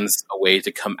finds a way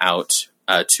to come out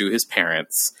to his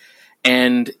parents.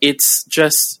 And it's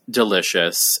just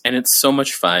delicious. And it's so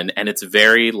much fun. And it's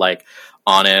very, like,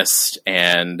 honest.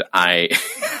 And I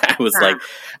was like,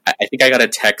 I think I got a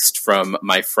text from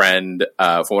my friend,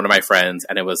 from one of my friends,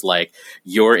 and it was like,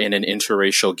 "You're in an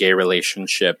interracial gay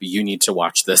relationship. You need to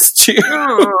watch this too."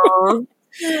 Aww.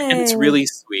 And it's really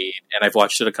sweet, and I've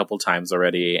watched it a couple times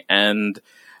already. And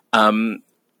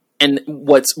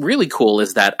what's really cool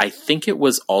is that I think it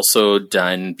was also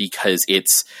done because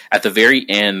it's at the very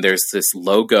end. There's this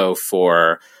logo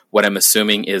for what I'm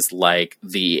assuming is like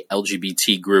the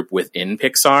LGBT group within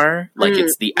Pixar, like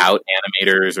it's the out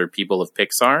animators or people of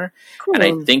Pixar, and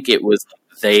I think it was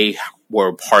they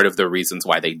were part of the reasons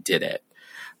why they did it.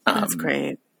 That's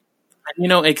great. You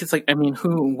know, it's like, I mean,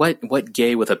 what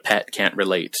gay with a pet can't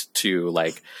relate to,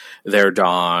 like, their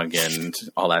dog and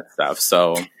all that stuff.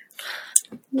 So,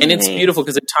 and it's beautiful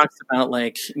because it talks about,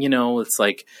 like, you know, it's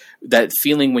like that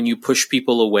feeling when you push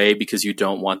people away because you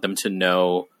don't want them to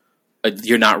know,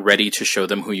 you're not ready to show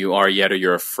them who you are yet, or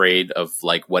you're afraid of,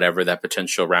 like, whatever that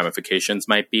potential ramifications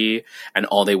might be, and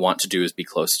all they want to do is be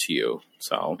close to you.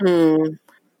 So,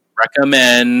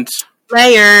 recommend.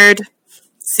 Layered.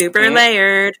 Super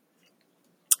layered.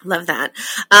 Love that.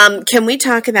 Can we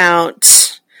talk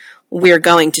about, we're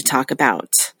going to talk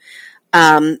about,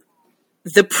 the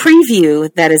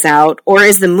preview that is out, or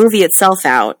is the movie itself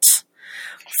out,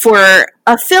 for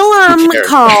a film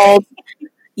called,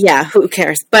 who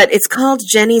cares? But it's called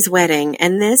Jenny's Wedding,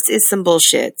 and this is some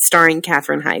bullshit, starring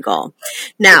Katherine Heigl.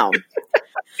 Now,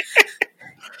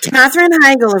 Katherine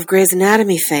Heigl of Grey's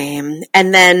Anatomy fame,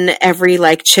 and then every,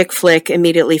 like, chick flick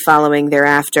immediately following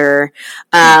thereafter.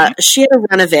 She had a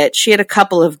run of it. She had a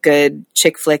couple of good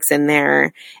chick flicks in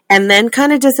there, and then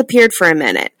kind of disappeared for a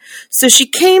minute. So she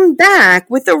came back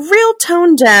with a real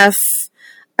tone-deaf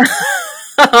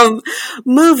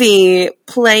movie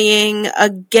playing a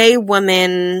gay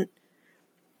woman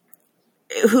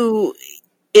who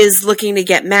is looking to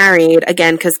get married,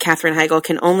 again, because Katherine Heigl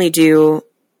can only do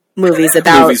movies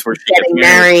about getting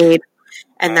married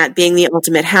and that being the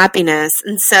ultimate happiness.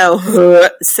 And so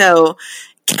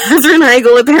Katherine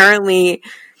Heigl apparently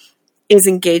is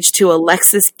engaged to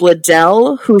Alexis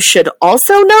Bledel, who should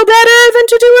also know better than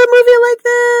to do a movie like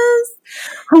this.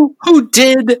 Who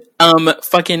did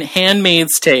fucking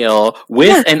Handmaid's Tale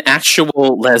with an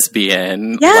actual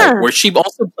lesbian, like, where she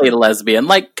also played a lesbian.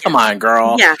 Like, come on,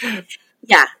 girl.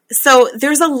 Yeah. So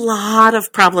there's a lot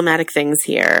of problematic things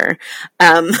here.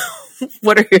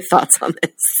 What are your thoughts on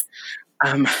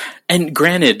this? And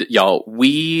granted, y'all,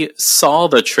 we saw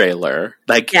the trailer.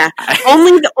 Like,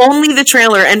 only the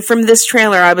trailer. And from this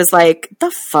trailer, I was like,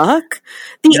 the fuck?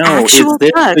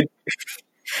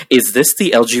 Is this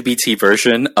the LGBT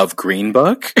version of Green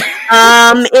Book?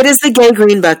 It is the gay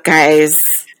Green Book, guys.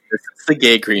 It's the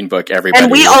gay Green Book, everybody.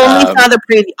 And we only saw the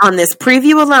preview. On this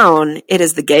preview alone, it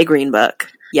is the gay Green Book.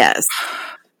 Yes.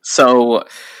 So,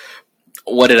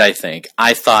 what did I think?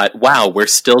 I thought, wow, we're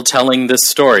still telling this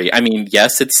story. I mean,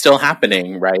 yes, it's still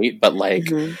happening, right? But like,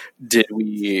 did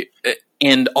we?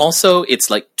 And also, it's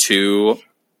like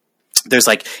there's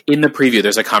like in the preview,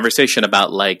 there's a conversation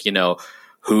about like, you know,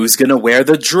 who's gonna wear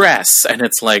the dress, and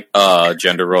it's like,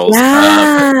 gender roles.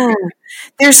 Yeah.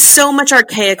 There's so much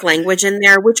archaic language in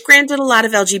there, which granted a lot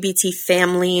of LGBT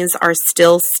families are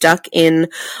still stuck in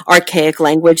archaic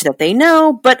language that they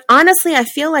know. But honestly, I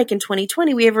feel like in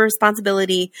 2020, we have a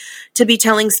responsibility to be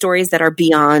telling stories that are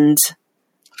beyond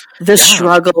the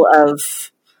struggle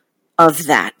of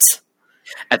that.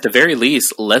 At the very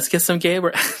least, let's get some gay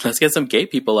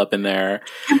people up in there.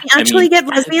 Can we actually get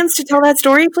lesbians to tell that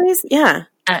story, please? Yeah.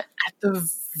 At the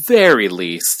very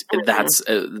least, that's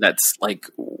like,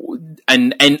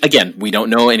 and again, we don't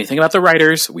know anything about the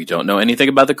writers. We don't know anything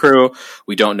about the crew.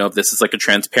 We don't know if this is like a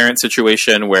transparent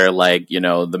situation where, like, you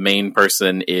know, the main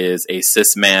person is a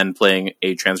cis man playing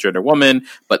a transgender woman,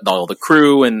 but all the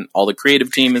crew and all the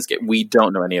creative team is gay. We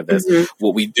don't know any of this.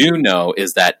 What we do know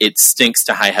is that it stinks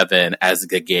to high heaven as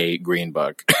the gay Green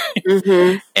Book.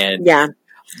 And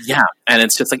yeah, and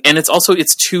it's just like, and it's also,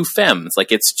 it's two femmes,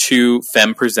 like it's two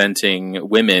femme presenting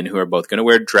women who are both going to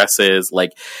wear dresses.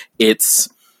 Like it's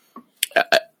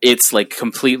like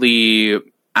completely,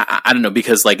 I don't know,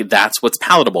 because like that's what's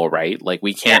palatable, right? Like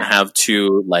we can't have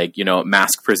two, like, you know,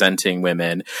 mask presenting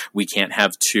women. We can't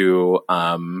have two,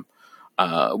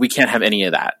 we can't have any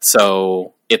of that.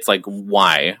 So it's like,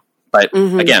 why? But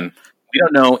again, we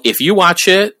don't know. If you watch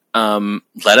it,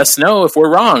 let us know if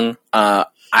we're wrong.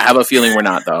 I have a feeling we're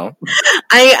not, though.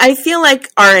 I feel like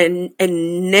our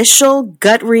initial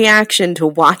gut reaction to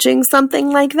watching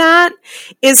something like that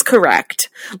is correct.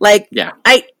 Like,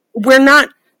 we're not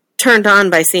turned on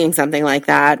by seeing something like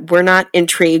that. We're not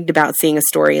intrigued about seeing a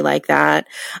story like that.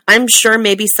 I'm sure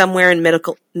maybe somewhere in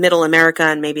middle America,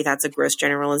 and maybe that's a gross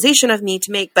generalization of me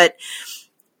to make, but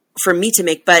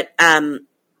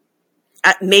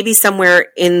maybe somewhere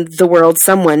in the world,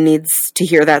 someone needs to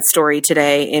hear that story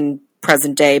today in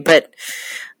present day, but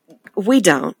we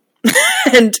don't.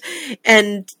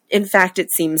 and in fact,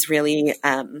 it seems really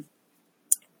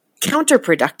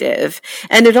counterproductive.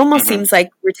 And it almost seems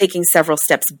like we're taking several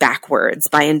steps backwards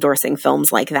by endorsing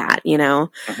films like that, you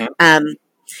know?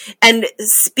 And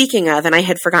speaking of, and I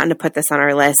had forgotten to put this on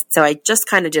our list, so I just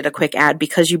kind of did a quick ad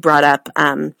because you brought up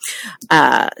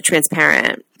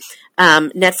Transparent.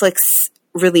 Netflix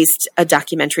released a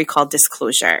documentary called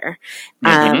Disclosure,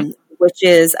 which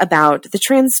is about the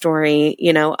trans story,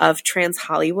 you know, of trans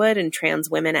Hollywood and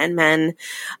trans women and men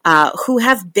who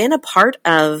have been a part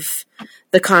of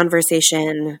the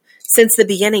conversation since the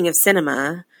beginning of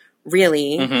cinema,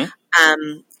 really,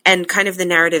 and kind of the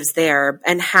narratives there,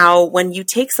 and how when you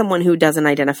take someone who doesn't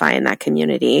identify in that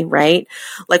community, right?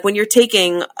 Like when you're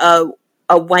taking a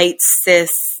white,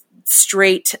 cis,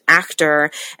 straight actor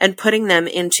and putting them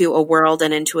into a world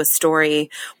and into a story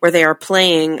where they are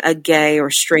playing a gay or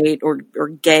straight or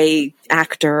gay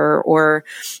actor or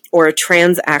a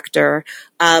trans actor,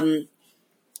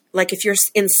 like if you're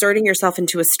inserting yourself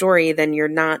into a story, then you're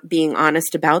not being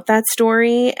honest about that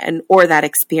story or that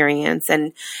experience.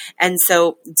 And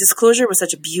so Disclosure was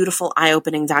such a beautiful,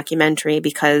 eye-opening documentary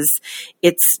because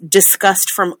it's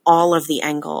discussed from all of the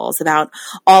angles about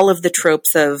all of the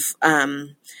tropes of,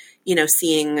 you know,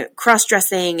 seeing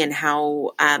cross-dressing and how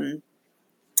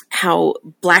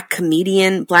black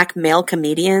male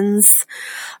comedians,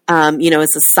 you know,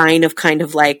 is a sign of kind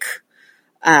of like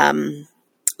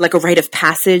a rite of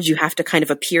passage. You have to kind of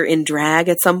appear in drag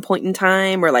at some point in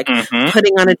time, or like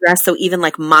putting on a dress. So even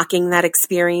like mocking that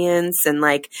experience, and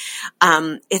like,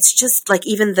 it's just like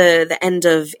even the end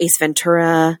of Ace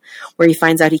Ventura, where he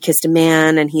finds out he kissed a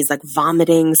man and he's like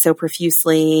vomiting so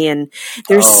profusely. And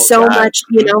there's so much,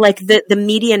 you know, like the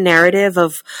media narrative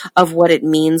of what it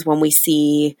means when we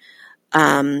see,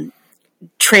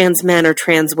 trans men or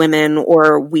trans women,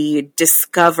 or we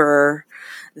discover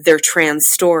their trans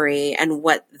story and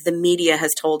what the media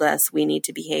has told us we need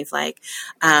to behave like,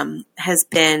 it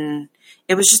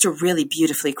was just a really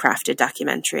beautifully crafted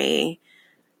documentary.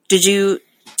 Did you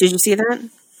see that?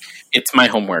 It's my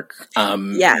homework.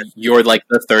 You're like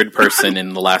the third person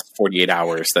in the last 48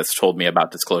 hours that's told me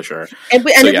about Disclosure. And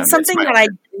it's something that I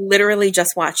literally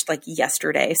just watched like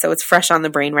yesterday, so it's fresh on the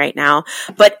brain right now.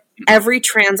 But every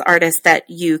trans artist that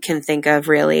you can think of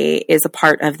really is a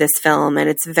part of this film, and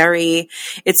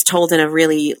it's told in a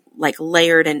really like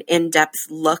layered and in-depth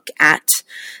look at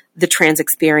the trans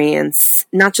experience,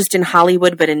 not just in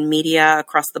Hollywood, but in media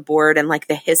across the board, and like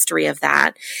the history of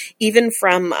that, even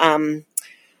from,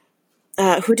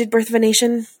 who did Birth of a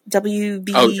Nation?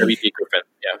 W.D. Griffith.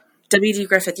 Yeah. W.D.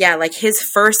 Griffith. Yeah. Like his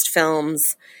first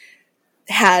films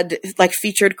had like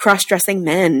featured cross-dressing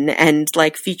men and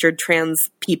like featured trans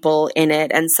people in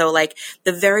it. And so like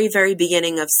the very, very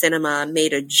beginning of cinema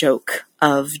made a joke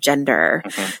of gender.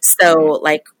 So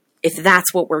like, if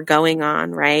that's what we're going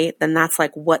on, right, then that's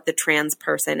like what the trans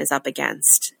person is up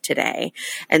against today.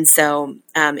 And so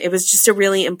it was just a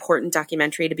really important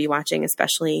documentary to be watching,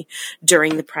 especially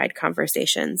during the Pride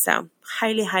conversation. So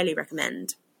highly, highly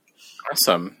recommend.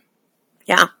 Awesome.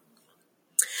 Yeah.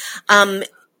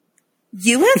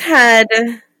 You have had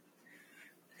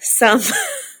some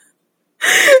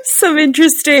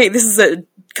interesting, this is a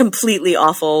completely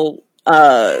awful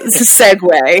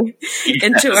segue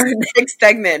into our next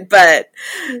segment, but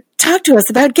talk to us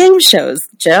about game shows,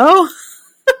 Joe.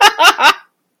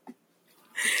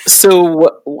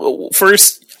 So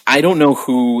first, I don't know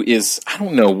who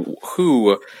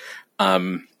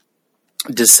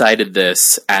decided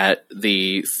this at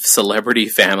the Celebrity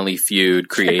Family Feud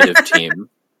creative team.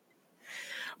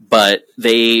 But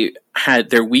they had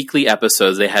their weekly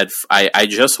episodes. They had, I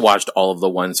just watched all of the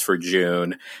ones for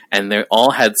June, and they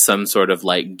all had some sort of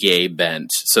like gay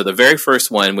bent. So the very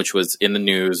first one, which was in the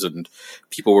news and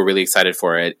people were really excited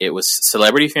for it, it was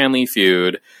Celebrity Family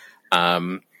Feud,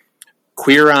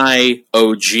 Queer Eye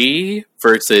OG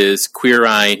versus Queer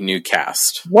Eye New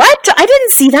Cast. What? I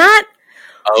didn't see that.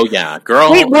 Oh yeah,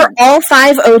 girl. Wait, were all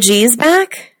 5 OGs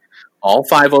back? All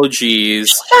 5 OGs.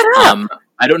 Shut up.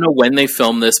 I don't know when they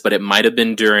filmed this, but it might have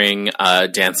been during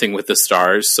Dancing with the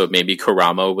Stars, so maybe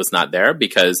Karamo was not there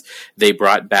because they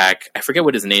brought back, I forget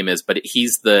what his name is, but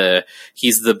he's the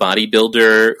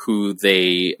bodybuilder who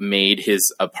they made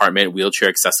his apartment wheelchair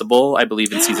accessible, I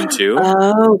believe, in season 2.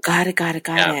 Oh, got it.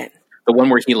 The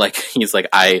one where he's like,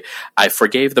 I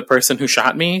forgave the person who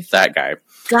shot me, that guy.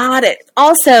 Got it.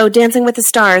 Also, Dancing with the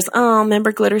Stars. Oh,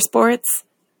 remember Glitter Sports?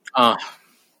 Oh,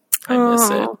 I miss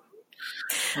it.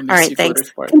 All right, thanks.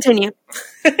 Continue.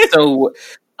 So,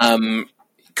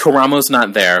 Karamo's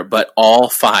not there, but all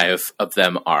 5 of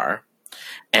them are.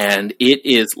 And it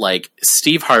is like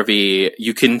Steve Harvey,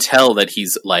 you can tell that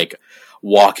he's like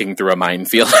walking through a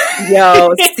minefield.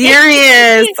 Yo,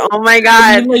 serious. Oh my God.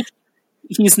 I mean, like,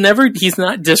 he's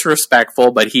not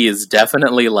disrespectful, but he is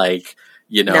definitely like,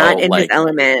 not in his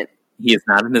element. He is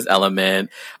not in his element.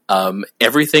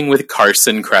 Everything with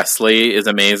Carson Kressley is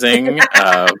amazing.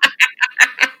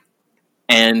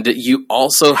 And you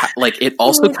also, it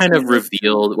also kind of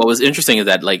revealed, what was interesting is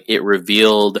that, like, it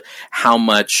revealed how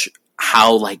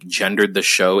gendered the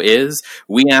show is.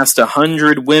 We asked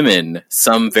 100 women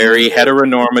some very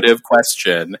heteronormative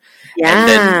question. Yeah. And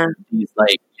then he's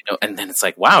like, and then it's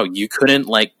like, wow, you couldn't,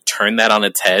 like, turn that on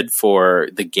its head for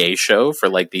the gay show for,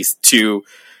 like, these two,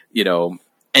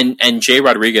 And Jay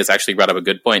Rodriguez actually brought up a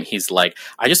good point. He's like,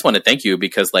 I just want to thank you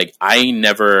because, like, I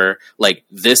never, like,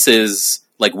 this is,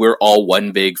 like, we're all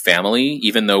one big family,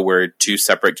 even though we're 2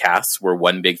 separate casts, we're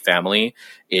one big family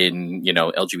in,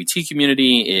 LGBT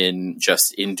community,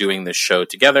 in doing this show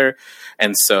together.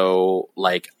 And so,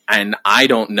 like, and I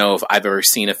don't know if I've ever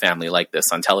seen a family like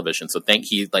this on television. So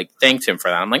he thanked him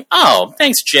for that. I'm like, oh,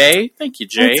 thanks, Jay. Thank you,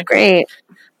 Jay. That's great.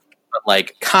 But,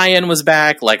 like, Kyan was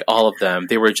back, like, all of them.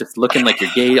 They were just looking like your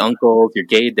gay uncles, your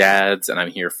gay dads, and I'm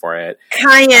here for it.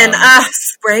 Kyan,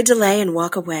 spray delay and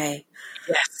walk away.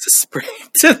 Yes, spray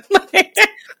delay.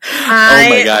 Oh,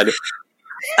 my God.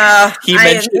 I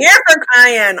am here for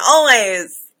Kyan,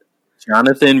 always.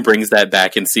 Jonathan brings that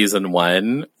back in season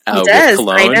 1 with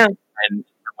Cologne. I know. And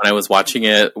when I was watching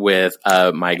it with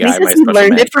my guy, my special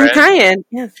learned it from Kyan.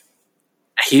 Yeah.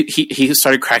 He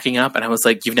started cracking up, and I was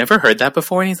like, "You've never heard that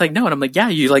before?" And he's like, "No." And I'm like, "Yeah,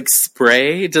 you like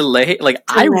spray delay, like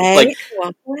delay,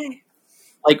 walk away."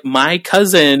 Like my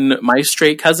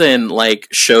straight cousin, like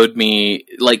showed me,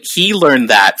 like he learned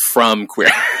that from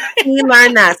Queer. He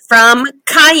learned that from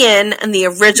Kyan and the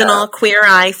original Queer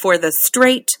Eye for the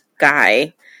straight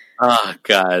guy. Oh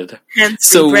God!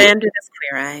 Hence branded as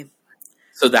Queer Eye.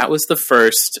 So that was the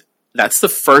first. That's the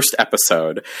first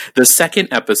episode. The second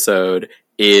episode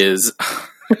is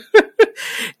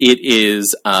it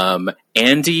is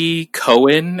Andy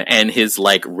Cohen and his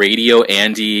like Radio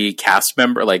Andy cast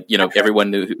member, like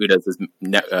everyone who does this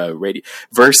radio,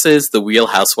 versus the Real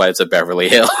Housewives of Beverly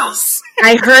Hills.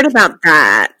 I heard about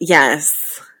that. Yes,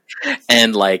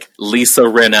 and like Lisa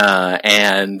Rinna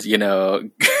and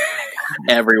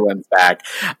everyone's back.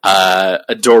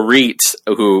 Dorit,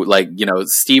 who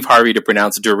Steve Harvey to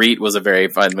pronounce Dorit was a very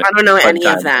fun. I don't know any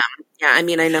of them. Yeah, I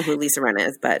mean I know who Lisa Rinna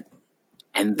is, but.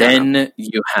 And then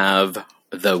you have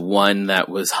the one that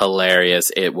was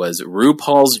hilarious. It was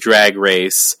RuPaul's Drag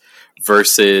Race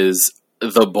versus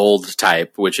The Bold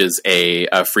Type, which is a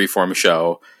freeform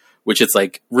show which is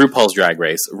like RuPaul's Drag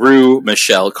Race. Rue,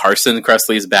 Michelle, Carson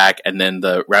Kressley's back, and then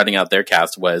the rounding out their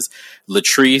cast was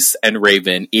Latrice and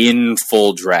Raven in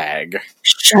full drag.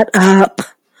 Shut up.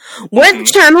 What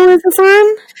channel is this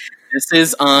on? This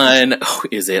is on,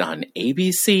 is it on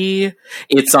ABC?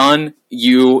 It's on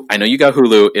I know you got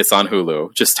Hulu. It's on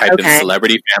Hulu. Just type in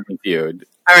Celebrity Family Feud.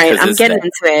 All right, I'm getting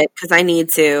into it because I need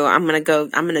to. I'm going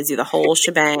to do the whole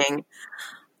shebang.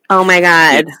 Oh my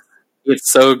God.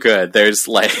 It's so good. There's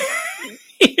like,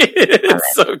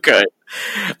 it's so good.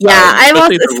 Yeah, I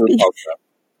love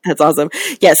That's awesome.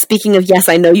 Yeah, speaking of, yes,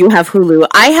 I know you have Hulu.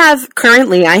 I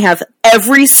have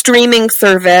every streaming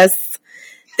service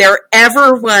there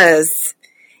ever was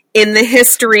in the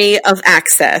history of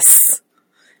access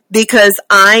because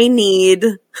I need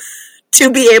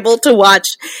to be able to watch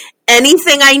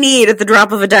anything I need at the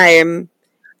drop of a dime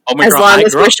as long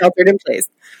as we're sheltered in place.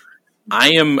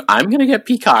 I'm going to get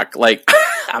Peacock. Like,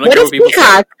 what is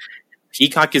Peacock?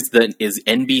 Peacock is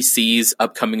NBC's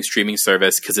upcoming streaming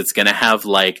service because it's going to have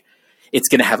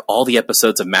all the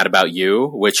episodes of Mad About You,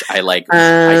 which I like.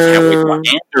 I can't wait to watch.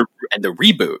 And the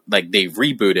reboot, like they've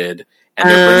rebooted and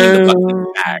they're bringing the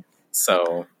bucket back.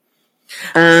 So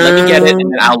let me get it,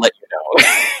 and then I'll let you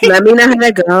know. Let me know how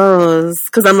that goes,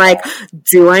 because I'm like,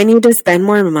 do I need to spend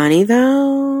more money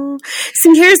though?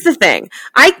 See, here's the thing: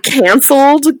 I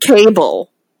canceled cable.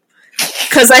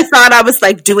 Because I thought I was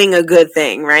like doing a good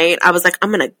thing, right? I was like,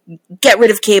 I'm going to get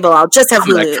rid of cable. I'll just have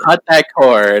Hulu. I'm going to cut that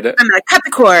cord. I'm going to cut the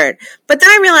cord. But then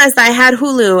I realized I had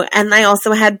Hulu and I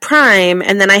also had Prime.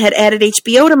 And then I had added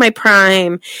HBO to my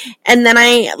Prime. And then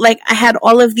I had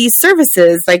all of these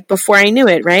services like before I knew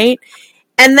it, right?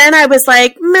 And then I was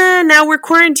like, man, now we're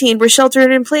quarantined. We're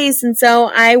sheltered in place. And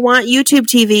so I want YouTube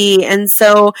TV. And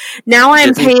so now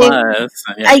I'm Disney paying. Plus,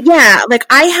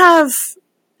 I have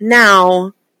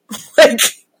now...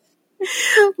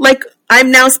 Like I'm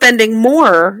now spending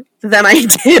more than I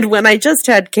did when I just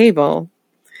had cable.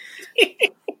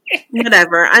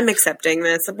 Whatever. I'm accepting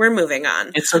this. We're moving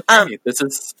on. It's okay. This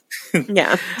is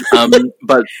yeah.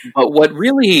 But what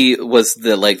really was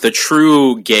the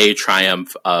true gay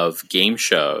triumph of game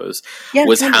shows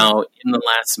was how in the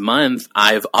last month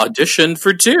I've auditioned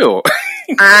for 2.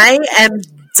 I am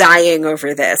dying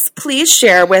over this. Please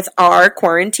share with our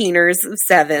quarantiners of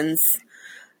sevens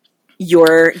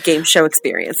your game show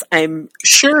experience. I'm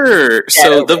sure.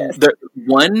 So the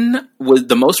one was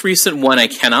the most recent one I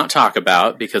cannot talk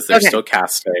about because they're still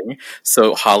casting.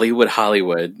 So Hollywood,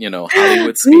 Hollywood scheme. But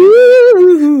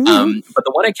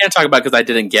the one I can't talk about because I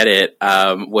didn't get it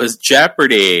was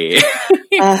Jeopardy.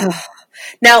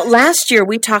 Now, last year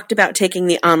we talked about taking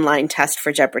the online test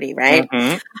for Jeopardy, right?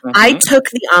 I took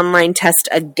the online test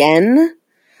again.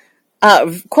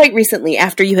 Quite recently,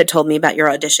 after you had told me about your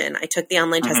audition, I took the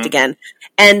online test again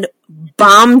and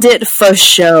bombed it for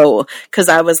show because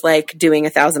I was like doing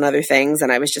 1,000 other things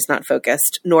and I was just not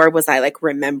focused, nor was I like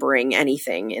remembering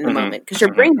anything in the moment because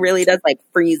your brain really does like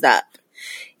freeze up,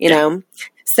 you know?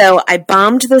 So I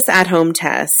bombed this at-home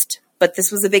test, but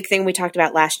this was a big thing we talked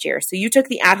about last year. So you took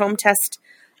the at-home test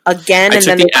again and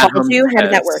then they called you? How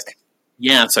did that work?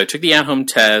 Yeah, so I took the at-home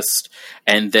test,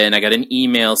 and then I got an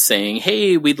email saying,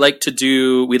 hey, we'd like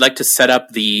to set up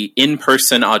the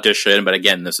in-person audition, but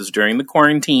again, this is during the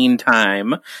quarantine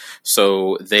time,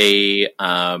 so they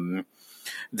were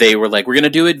like, we're going to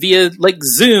do it via, like,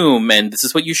 Zoom, and this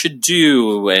is what you should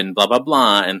do, and blah, blah,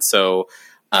 blah, and so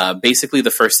basically the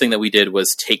first thing that we did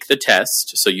was take the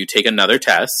test, so you take another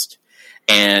test,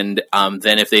 and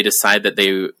then if they decide that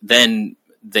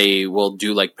they will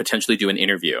potentially do an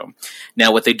interview.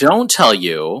 Now, what they don't tell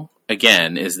you,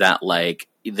 again, is that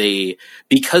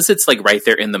because it's like right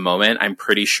there in the moment, I'm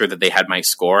pretty sure that they had my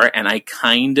score, and I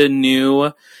kind of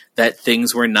knew that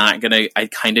things were not going to, I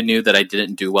kind of knew that I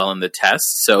didn't do well in the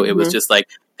test. So it was just like,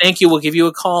 thank you, we'll give you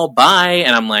a call, bye.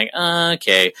 And I'm like,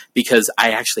 okay, because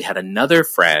I actually had another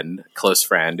close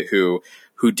friend who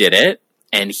did it.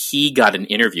 And he got an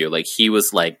interview. Like, he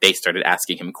was like, they started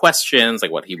asking him questions,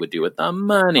 like what he would do with the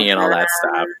money and all that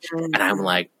stuff. And I'm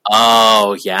like,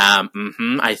 oh, yeah,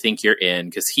 I think you're in.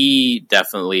 Because he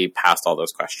definitely passed all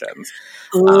those questions.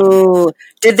 Ooh.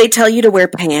 Did they tell you to wear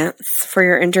pants for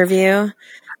your interview?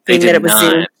 They did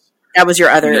not. That was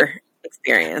your other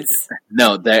experience.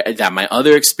 No, that my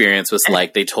other experience was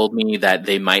like, they told me that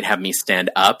they might have me stand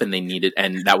up and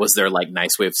and that was their like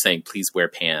nice way of saying, please wear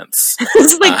pants.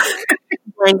 It's like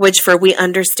language for, we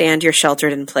understand you're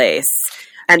sheltered in place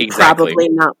and probably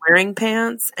not wearing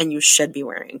pants, and you should be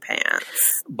wearing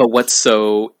pants. But what's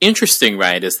so interesting,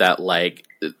 right, is that like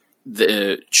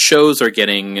the shows are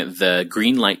getting the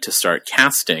green light to start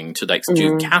casting, to like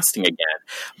do casting again,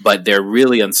 but they're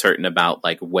really uncertain about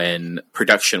like when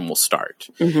production will start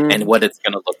and what it's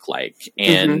going to look like.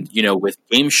 And, you know, with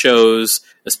game shows,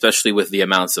 especially with the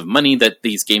amounts of money that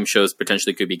these game shows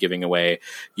potentially could be giving away,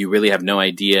 you really have no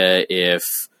idea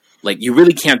if, like, you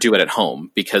really can't do it at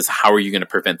home, because how are you going to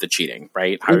prevent the cheating,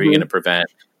 right? How are you going to prevent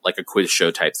like a quiz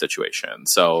show type situation?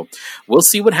 So we'll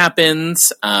see what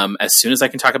happens. As soon as I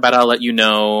can talk about it, I'll let you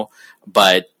know.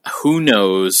 But who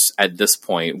knows at this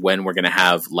point when we're going to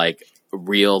have like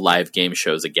real live game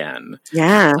shows again.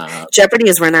 Yeah. Jeopardy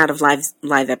has run out of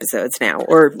live episodes now,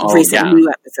 or recent new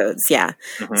episodes. Yeah.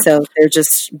 So they're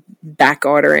just back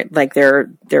ordering, like they're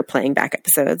playing back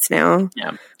episodes now.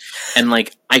 Yeah. And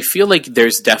like, I feel like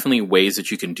there's definitely ways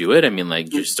that you can do it. I mean,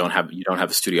 like, you don't have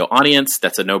a studio audience.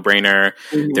 That's a no-brainer.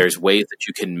 There's ways that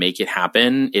you can make it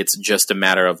happen. It's just a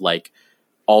matter of like,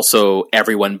 also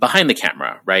everyone behind the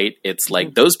camera, right? It's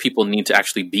like those people need to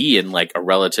actually be in like a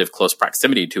relative close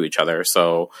proximity to each other.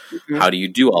 So how do you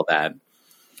do all that?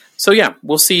 So yeah,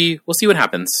 we'll see what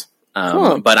happens.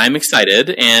 Cool. But I'm excited,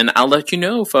 and I'll let you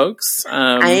know, folks.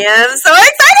 I am so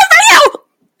excited for you.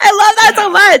 I love that so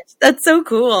much. That's so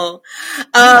cool.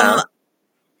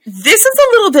 This is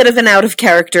a little bit of an out of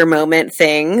character moment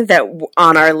thing that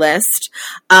on our list.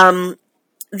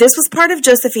 This was part of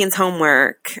Josephine's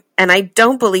homework, and I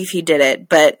don't believe he did it,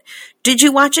 but did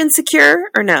you watch Insecure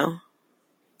or no?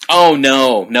 Oh,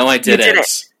 no, I didn't. You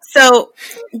didn't. So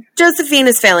Josephine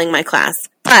is failing my class,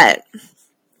 but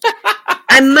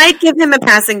I might give him a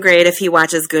passing grade if he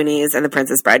watches Goonies and The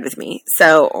Princess Bride with me.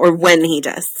 So, or when he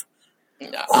does.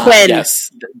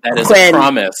 Yes, that is a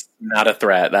promise, not a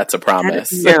threat. That's a promise.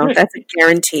 That's a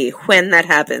guarantee when that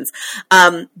happens.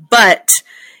 But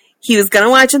he was going to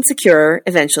watch Insecure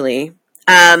eventually.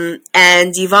 And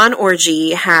Yvonne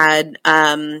Orji had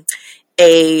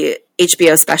a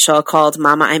HBO special called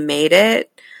Mama, I Made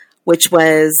It, which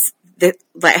was,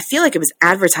 I feel like it was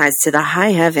advertised to the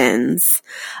high heavens.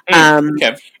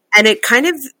 Okay. And it kind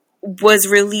of was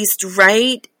released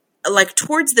right like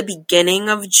towards the beginning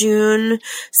of June.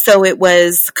 So it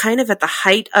was kind of at the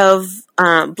height of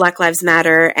Black Lives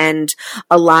Matter and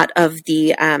a lot of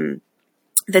the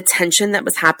tension that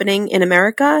was happening in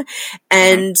America.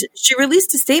 And she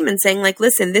released a statement saying like,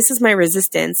 listen, this is my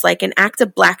resistance. Like an act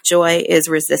of Black joy is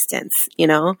resistance, you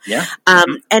know? Yeah.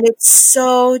 And it's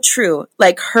so true.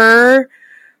 Like her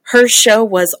show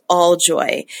was all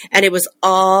joy, and it was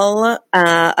all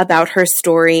about her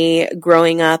story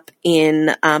growing up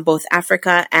in both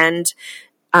Africa and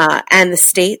the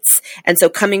States. And so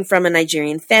coming from a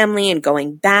Nigerian family and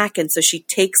going back. And so she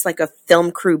takes like a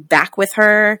film crew back with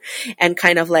her and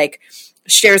kind of like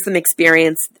shares some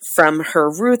experience from her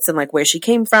roots and like where she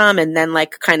came from. And then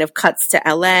like kind of cuts to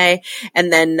LA.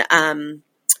 And then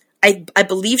I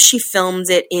believe she filmed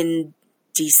it in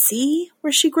DC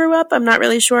where she grew up. I'm not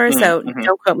really sure. So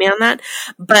don't quote me on that.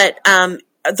 But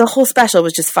the whole special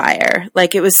was just fire.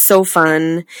 Like it was so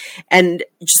fun and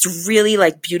just really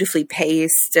like beautifully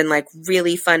paced and like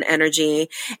really fun energy.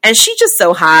 And she just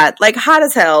so hot, like hot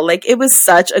as hell. Like it was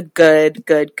such a good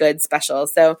special.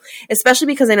 So especially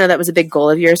because I know that was a big goal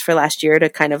of yours for last year to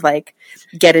kind of like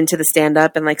get into the stand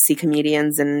up and like see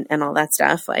comedians and all that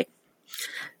stuff. Like,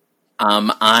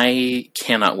 I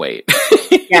cannot wait.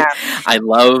 Yeah. I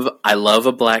love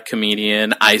a Black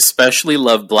comedian. I especially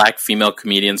love Black female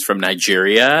comedians from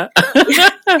Nigeria. Yeah.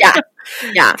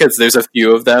 Because there's a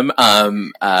few of them.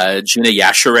 Gina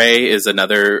Yashere is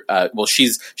another, well,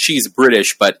 she's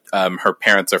British, but, her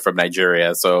parents are from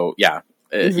Nigeria. So yeah.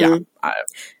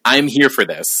 I'm here for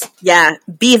this. Yeah,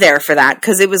 be there for that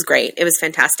because it was great. It was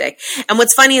fantastic. And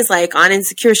what's funny is like on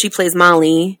Insecure, she plays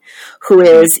Molly, who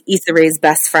is Issa Rae's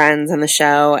best friend on the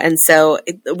show. And so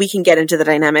we can get into the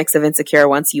dynamics of Insecure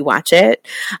once you watch it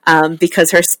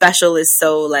because her special is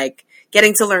so like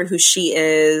getting to learn who she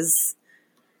is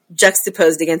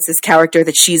juxtaposed against this character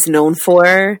that she's known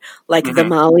for, like the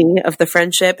Molly of the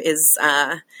friendship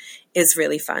is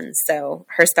really fun. So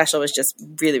her special was just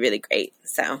really, really great.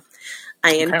 So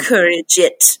I encourage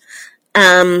it.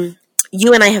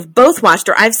 You and I have both watched,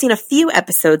 or I've seen a few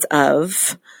episodes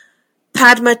of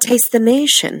Padma Taste the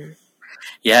Nation.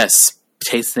 Yes,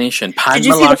 Taste the Nation. Padma did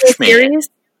you see the whole series?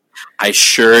 I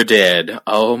sure did.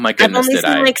 Oh my goodness, I've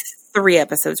only seen like 3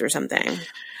 episodes or something.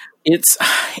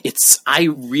 I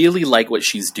really like what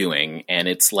she's doing, and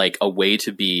it's like a way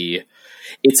to be.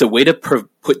 It's a way to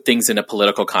put things in a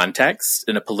political context,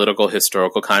 in a political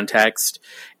historical context,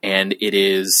 and it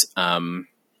is.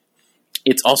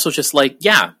 It's also just like,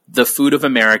 yeah, the food of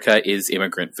America is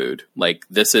immigrant food. Like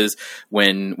this is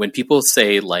when people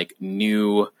say like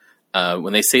new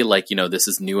when they say like, this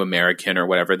is new American or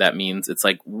whatever that means, it's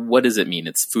like, what does it mean?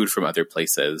 It's food from other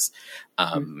places.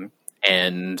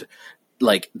 And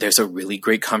like, there's a really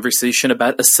great conversation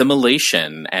about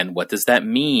assimilation and what does that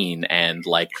mean? And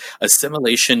like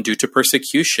assimilation due to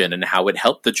persecution and how it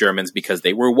helped the Germans because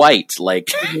they were white. Like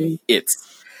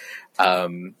it's,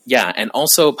 and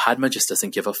also Padma just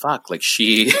doesn't give a fuck. Like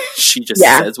she just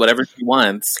says whatever she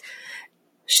wants.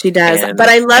 She does. But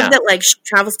I love that, like, she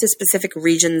travels to specific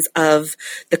regions of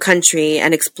the country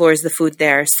and explores the food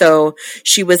there. So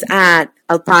she was at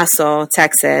El Paso,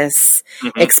 Texas,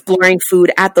 exploring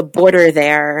food at the border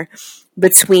there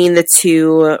between the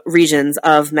two regions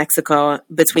of Mexico,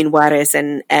 between Juarez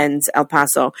and El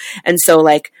Paso. And so,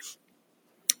 like,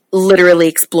 literally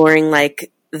exploring, like,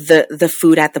 the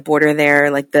food at the border there,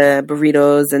 like the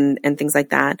burritos and things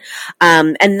like that.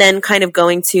 And then kind of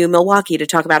going to Milwaukee to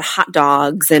talk about hot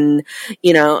dogs and,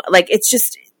 like, it's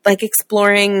just like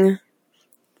exploring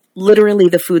literally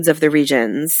the foods of the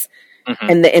regions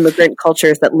and the immigrant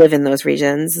cultures that live in those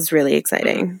regions is really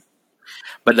exciting.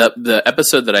 But the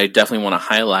episode that I definitely want to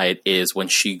highlight is when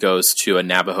she goes to a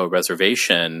Navajo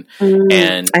reservation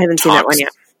and I haven't seen that one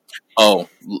yet. Oh,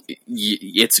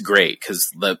 it's great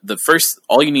because the first,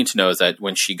 all you need to know is that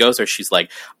when she goes there, she's like,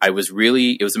 it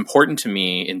was important to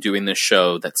me in doing this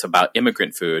show that's about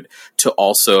immigrant food to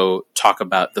also talk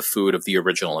about the food of the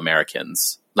original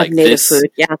Americans. Like native this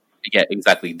food, yeah,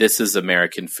 exactly. This is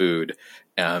American food.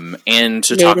 And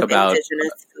to native talk about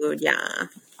indigenous food,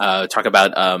 talk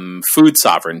about food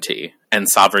sovereignty and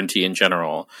sovereignty in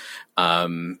general.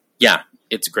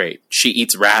 It's great. She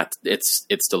eats rat.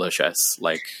 It's delicious.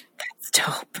 Like, that's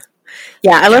dope.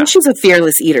 Yeah, I love she's a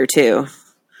fearless eater too.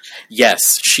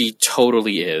 Yes, she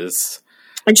totally is.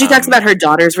 And she talks about her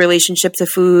daughter's relationship to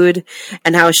food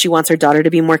and how she wants her daughter to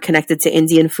be more connected to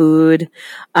Indian food.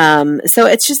 So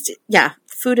it's just,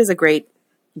 food is a great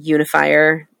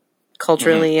unifier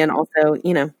culturally, and also,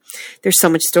 there's so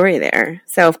much story there.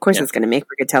 So of course it's going to make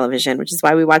for good television, which is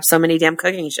why we watch so many damn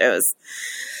cooking shows.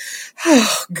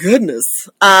 Oh, goodness.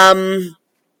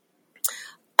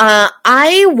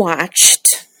 I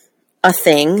watched a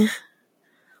thing.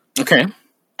 Okay.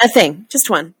 A thing. Just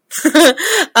one.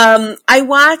 I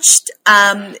watched,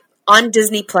 on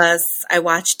Disney Plus, I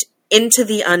watched Into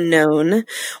the Unknown,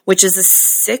 which is a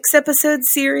 6-episode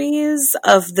series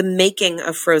of the making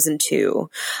of Frozen 2.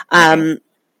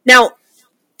 Now,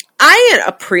 I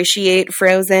appreciate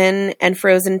Frozen and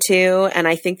Frozen 2, and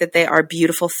I think that they are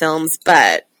beautiful films,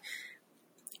 but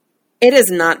it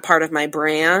is not part of my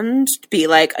brand to be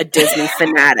like a Disney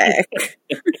fanatic,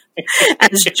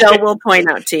 as Joe will point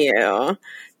out to you.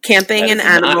 Camping and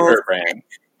animals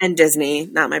and Disney,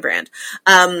 not my brand.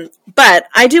 But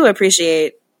I do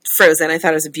appreciate Frozen. I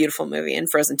thought it was a beautiful movie, and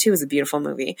Frozen 2 is a beautiful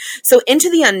movie. So Into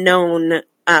the Unknown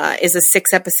is a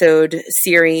 6-episode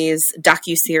series,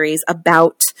 docuseries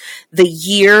about the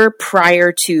year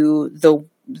prior to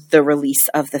the release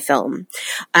of the film.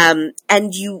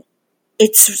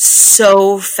 It's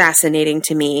so fascinating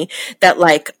to me that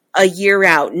like a year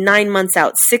out, 9 months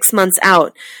out, 6 months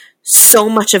out, so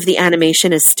much of the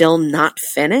animation is still not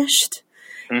finished.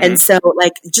 And so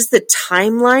like just the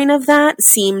timeline of that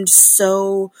seemed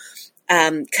so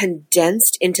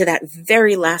condensed into that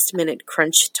very last minute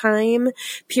crunch time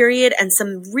period. And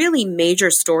some really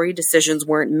major story decisions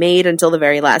weren't made until the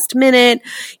very last minute,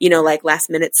 like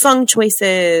last minute song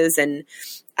choices and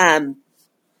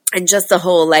just the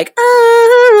whole like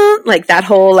that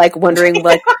whole like wondering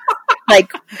like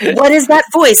what is that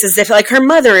voice? Is it like her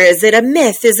mother? Is it a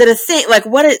myth? Is it a thing? Like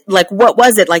what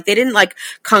was it? Like they didn't like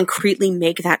concretely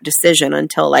make that decision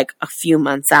until like a few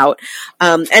months out.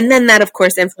 And then that of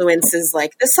course influences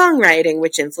like the songwriting,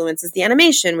 which influences the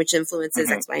animation, which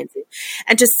influences X, Y, and Z.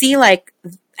 And to see like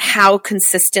how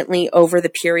consistently over the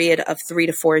period of 3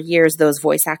 to 4 years those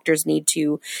voice actors need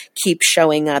to keep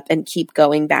showing up and keep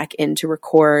going back in to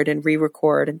record and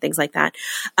re-record and things like that.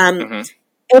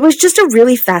 It was just a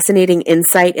really fascinating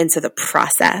insight into the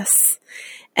process.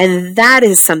 And that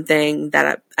is something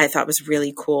that I thought was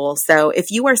really cool. So if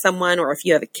you are someone, or if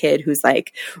you have a kid who's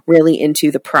like really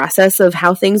into the process of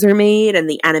how things are made and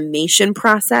the animation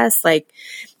process, like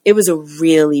it was a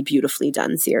really beautifully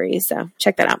done series. So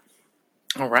check that out.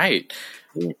 All right.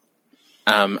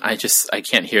 I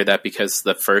can't hear that because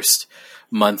the first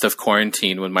month of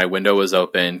quarantine when my window was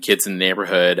open, kids in the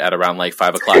neighborhood at around like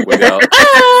 5 o'clock would go,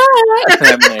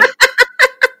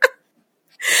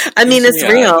 I mean, it's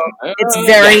real. It's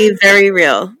very, very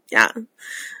real. Yeah.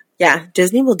 Yeah.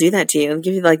 Disney will do that to you. It'll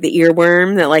give you like the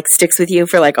earworm that like sticks with you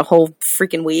for like a whole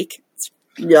freaking week.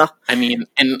 Yeah. I mean,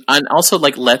 and also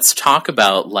like, let's talk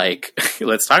about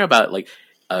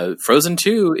Frozen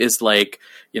 2 is like,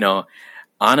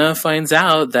 Anna finds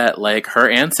out that like her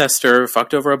ancestor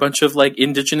fucked over a bunch of like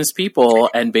indigenous people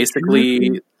and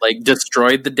basically like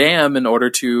destroyed the dam in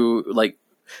order to like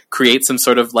create some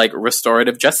sort of like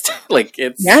restorative justice. Like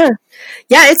it's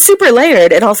it's super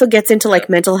layered. It also gets into like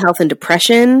mental health and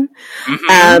depression.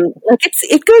 Like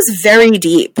it goes very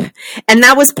deep, and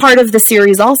that was part of the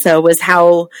series. Also, was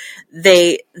how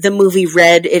the movie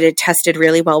read. It had tested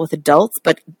really well with adults,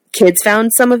 but kids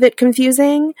found some of it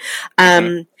confusing.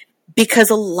 Because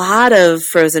a lot of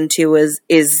Frozen 2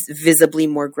 is visibly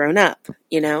more grown up,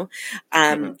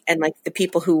 and like the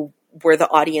people who were the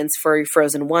audience for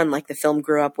Frozen 1, like the film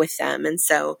grew up with them. And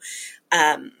so,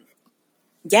 the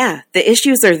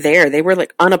issues are there. They were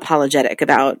like unapologetic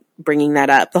about bringing that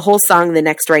up. The whole song, The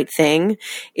Next Right Thing,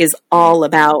 is all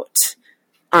about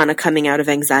Anna coming out of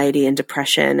anxiety and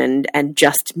depression and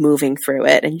just moving through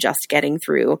it and just getting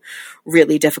through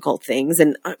really difficult things.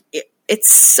 And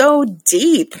it's so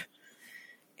deep.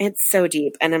 It's so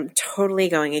deep, and I'm totally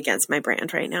going against my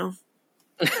brand right now.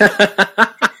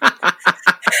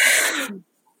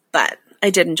 But I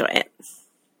did enjoy it.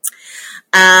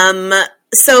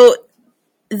 So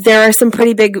there are some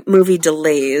pretty big movie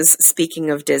delays.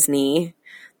 Speaking of Disney,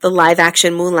 the live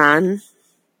action Mulan.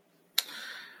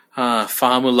 Fa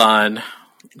Mulan.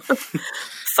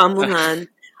 Fa Mulan.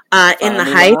 In the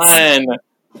Heights.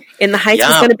 In the Heights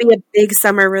was going to be a big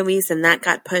summer release, and that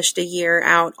got pushed a year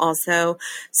out also.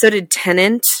 So did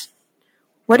Tenet.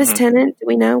 What is Tenet? Do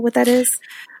we know what that is?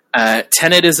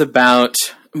 Tenet is about...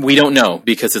 We don't know,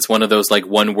 because it's one of those like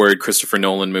one-word Christopher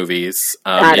Nolan movies.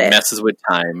 It messes with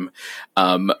time.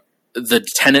 The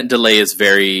Tenet delay is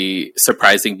very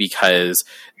surprising because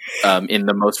in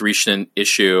the most recent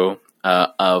issue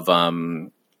of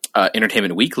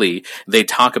Entertainment Weekly, they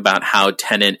talk about how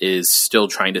Tenet is still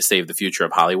trying to save the future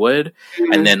of Hollywood.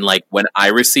 And then like when I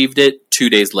received it 2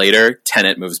 days later,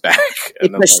 Tenet moves back. They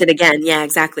pushed it again. Yeah,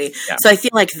 exactly. Yeah. So I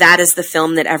feel like that is the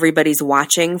film that everybody's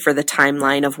watching for the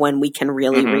timeline of when we can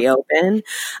really reopen.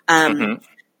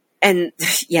 And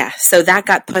so that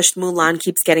got pushed. Mulan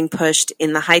keeps getting pushed.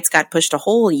 In the Heights got pushed a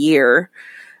whole year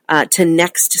to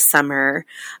next summer.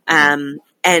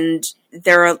 And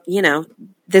there are,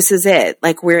 this is it.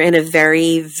 Like we're in a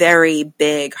very, very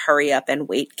big hurry up and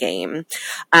wait game.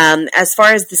 As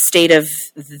far as the state of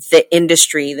the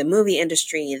industry, the movie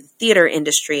industry, the theater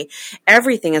industry,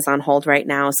 everything is on hold right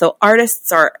now. So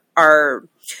artists are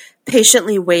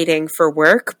patiently waiting for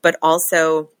work, but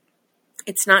also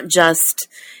it's not just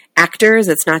actors,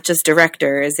 it's not just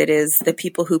directors, it is the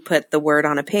people who put the word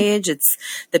on a page, it's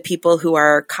the people who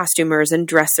are costumers and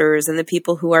dressers, and the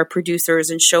people who are producers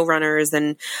and showrunners,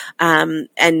 and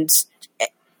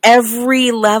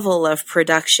every level of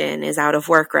production is out of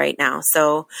work right now.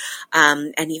 So,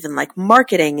 and even like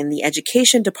marketing and the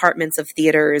education departments of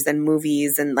theaters and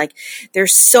movies, and like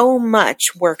there's so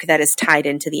much work that is tied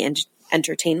into the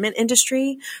entertainment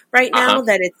industry right now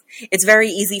that it's very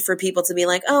easy for people to be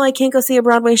like, oh, I can't go see a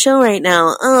Broadway show right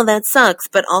now. Oh, that sucks.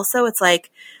 But also it's like,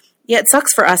 yeah, it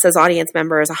sucks for us as audience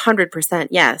members, 100%.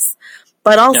 Yes.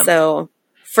 But also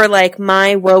for like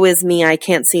my woe is me, I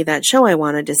can't see that show I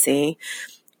wanted to see.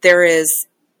 There is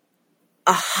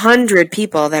 100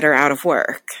 people that are out of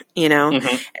work, And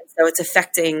so it's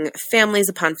affecting families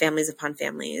upon families upon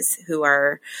families who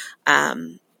are,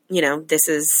 this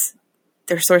is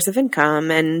their source of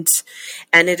income, and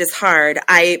it is hard.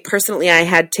 I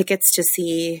had tickets to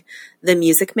see The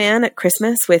Music Man at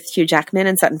Christmas with Hugh Jackman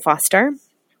and Sutton Foster.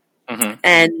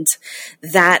 And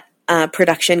that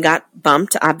production got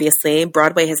bumped, obviously.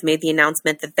 Broadway has made the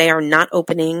announcement that they are not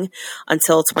opening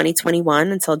until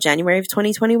 2021, until January of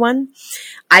 2021.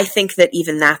 I think that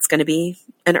even that's going to be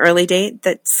an early date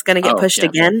that's going to get pushed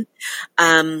again.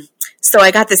 So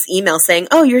I got this email saying,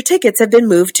 oh, your tickets have been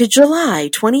moved to July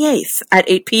 28th at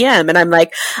 8 p.m. And I'm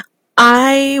like,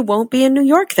 I won't be in New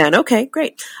York then. Okay,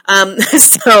 great.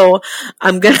 So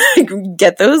I'm going to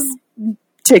get those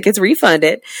tickets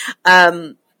refunded.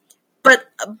 But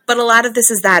a lot of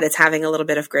this is that it's having a little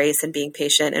bit of grace and being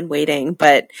patient and waiting.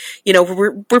 But,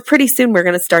 we're pretty soon we're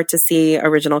going to start to see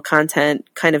original content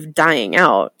kind of dying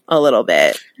out a little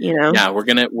bit, Yeah,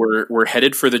 we're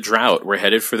headed for the drought. We're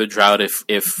headed for the drought if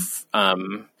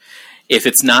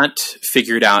it's not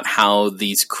figured out how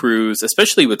these crews,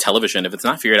 especially with television, if it's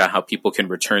not figured out how people can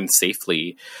return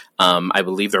safely. I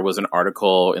believe there was an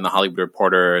article in the Hollywood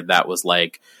Reporter that was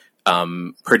like,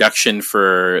 production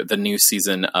for the new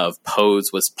season of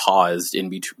Pose was paused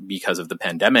because of the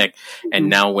pandemic. And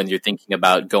now when you're thinking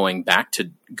about going back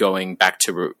to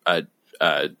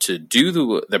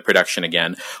do the production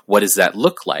again, what does that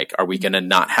look like? Are we going to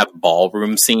not have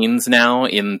ballroom scenes now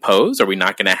in Pose? Are we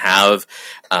not going to have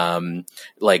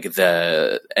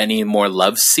any more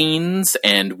love scenes?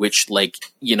 And which, like,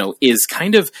 you know, is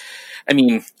kind of, I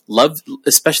mean, love,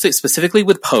 especially specifically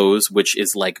with Pose, which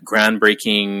is like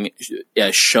groundbreaking,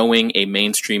 showing a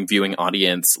mainstream viewing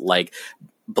audience like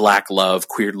Black love,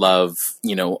 queer love,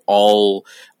 you know, all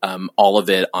of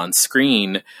it on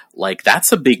screen. Like,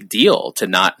 that's a big deal to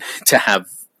not have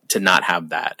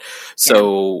that.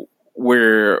 So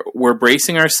we're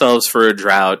bracing ourselves for a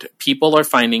drought. People are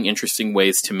finding interesting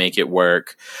ways to make it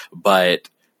work, but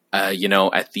you know,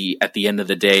 at the end of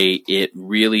the day, it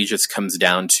really just comes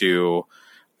down to,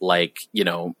 like, you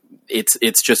know,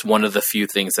 it's just one of the few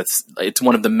things it's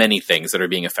one of the many things that are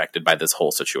being affected by this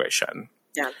whole situation.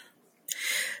 Yeah.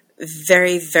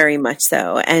 Very, very much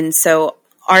so. And so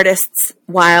artists,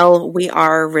 while we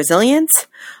are resilient,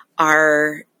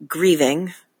 are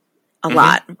grieving a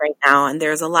lot right now. And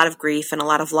there's a lot of grief and a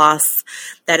lot of loss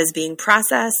that is being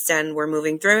processed, and we're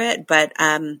moving through it. But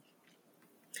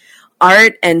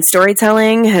art and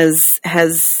storytelling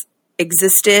has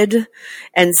existed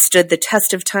and stood the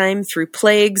test of time through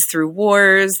plagues, through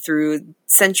wars, through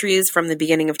centuries from the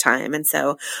beginning of time. And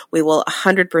so we will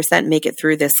 100% make it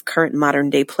through this current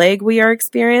modern day plague we are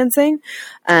experiencing.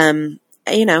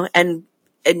 You know, and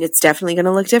it's definitely going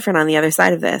to look different on the other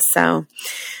side of this. So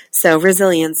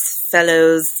resilience,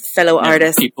 fellow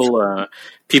artists.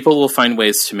 People will find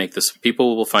ways to make this.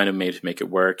 People will find a way to make it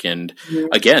work. And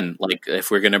again, like,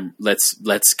 if we're gonna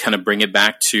let's kind of bring it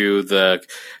back to the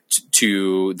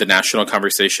national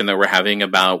conversation that we're having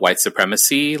about white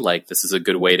supremacy. Like, this is a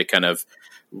good way to kind of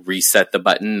reset the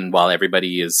button while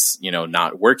everybody is, you know,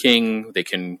 not working. They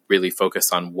can really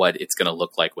focus on what it's going to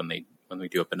look like when we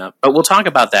do open up. But we'll talk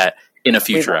about that in a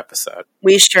future episode.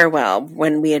 We sure will.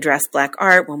 When we address Black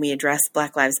art, when we address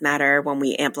Black Lives Matter, when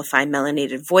we amplify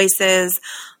melanated voices,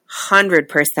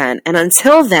 100%. And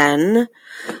until then,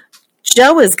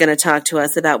 Joe is going to talk to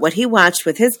us about what he watched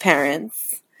with his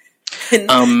parents.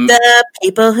 The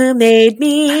people who made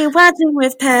me watching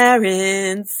with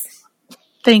parents.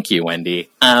 Thank you, Wendy.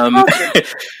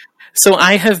 So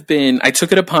I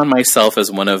took it upon myself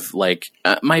as one of, like,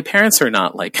 my parents are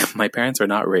not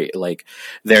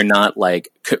they're not like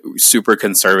super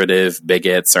conservative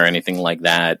bigots or anything like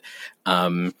that.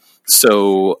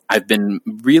 So I've been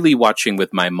really watching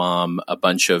with my mom a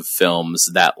bunch of films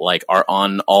that, like, are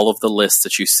on all of the lists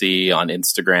that you see on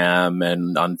Instagram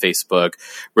and on Facebook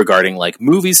regarding, like,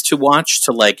 movies to watch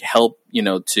to, like, help, you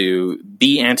know, to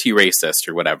be anti-racist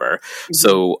or whatever. Mm-hmm.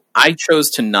 So I chose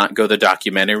to not go the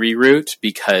documentary route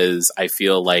because I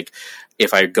feel like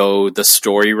if I go the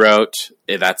story route,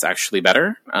 that's actually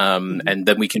better. And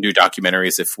then we can do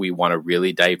documentaries if we want to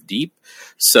really dive deep.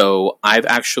 So I've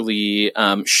actually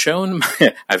shown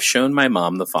my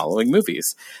mom the following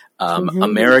movies: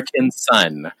 American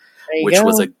Son, which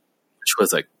was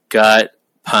a gut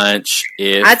punch.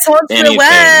 I told you it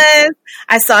was.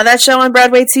 I saw that show on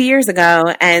Broadway 2 years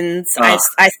ago, and I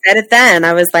said it then.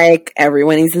 I was like,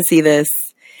 everyone needs to see this.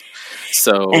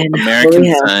 So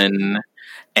American Son.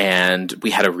 And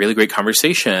we had a really great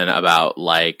conversation about,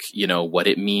 like, you know, what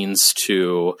it means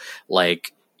to,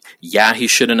 like, yeah, he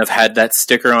shouldn't have had that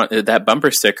sticker on that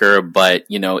bumper sticker, but,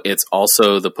 you know, it's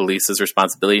also the police's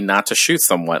responsibility not to shoot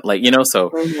someone, like, you know, so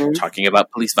talking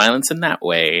about police violence in that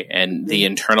way and the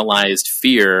internalized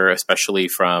fear, especially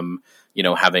from, you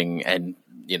know, having, and,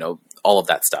 you know, all of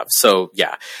that stuff. So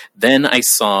yeah, then I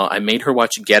made her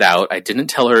watch Get Out. I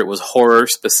didn't tell her it was horror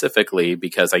specifically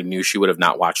because I knew she would have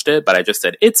not watched it, but I just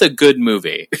said, it's a good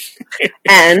movie.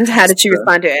 And how did she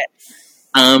respond to it?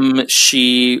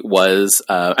 She was,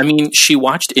 she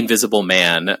watched Invisible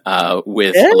Man,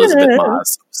 with Elizabeth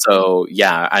Moss. So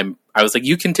yeah, I was like,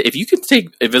 if you can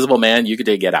take Invisible Man, you can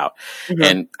take Get Out.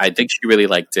 And I think she really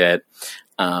liked it.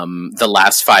 The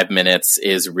last 5 minutes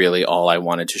is really all I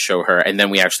wanted to show her. And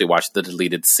then we actually watched the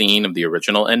deleted scene of the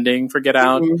original ending for Get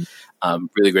Out.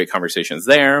 Really great conversations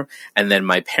there. And then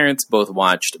my parents both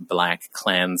watched Black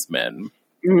Klansman.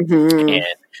 And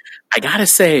I gotta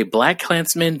say, Black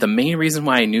Klansman, the main reason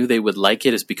why I knew they would like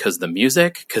it is because the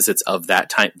music, because it's of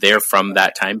that time, they're from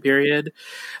that time period.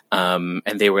 And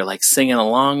they were, like, singing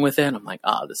along with it. I'm like,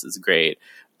 oh, this is great.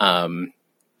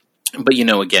 But, you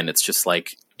know, again, it's just like,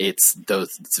 it's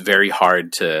very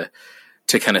hard to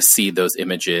kind of see those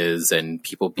images and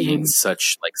people being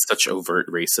such overt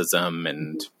racism.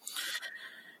 And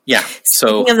yeah.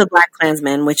 So speaking of the Black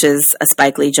Klansman, which is a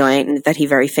Spike Lee joint that he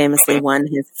very famously won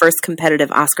his first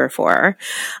competitive Oscar for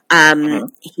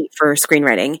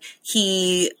screenwriting,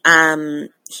 he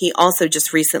he also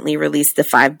just recently released The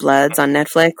Five Bloods on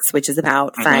Netflix, which is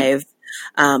about five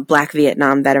Black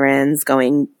Vietnam veterans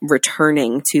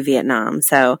returning to Vietnam.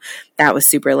 So that was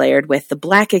super layered with the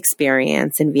Black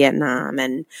experience in Vietnam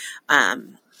and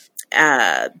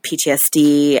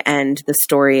PTSD and the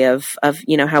story of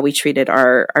how we treated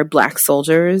our Black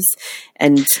soldiers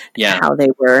and how they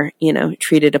were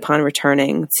treated upon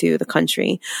returning to the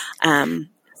country.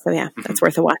 That's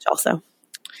worth a watch also.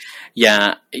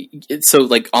 Yeah. So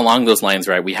like along those lines,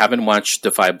 right? We haven't watched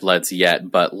The Five Bloods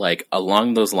yet, but like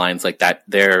along those lines, like that,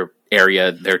 their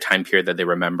time period that they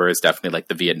remember is definitely like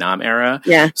the Vietnam era.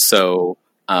 Yeah. So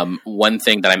one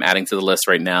thing that I'm adding to the list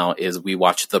right now is we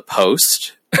watched The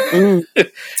Post with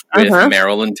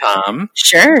Meryl and Tom.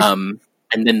 Sure.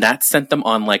 And then that sent them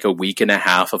on like a week and a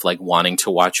half of like wanting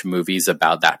to watch movies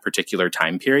about that particular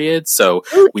time period. So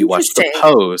we watched The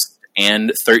Post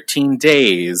and 13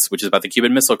 Days, which is about the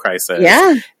Cuban Missile Crisis.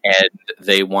 Yeah. And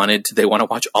they want to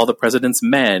watch All the President's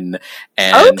Men.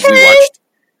 And we watched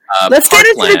Let's Parkland. get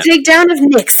into the dig down of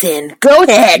Nixon. Go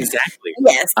ahead. Exactly.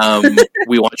 Yes.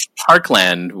 We watched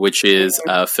Parkland, which is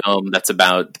a film that's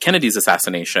about Kennedy's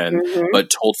assassination, but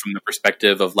told from the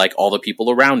perspective of like all the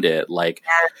people around it, like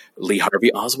Lee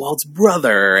Harvey Oswald's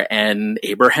brother and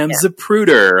Abraham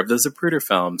Zapruder of the Zapruder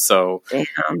film. So,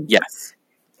 yes.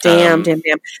 Damn.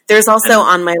 There's also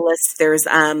on my list, there's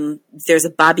a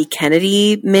Bobby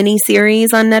Kennedy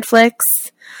miniseries on Netflix.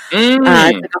 It's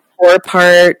like a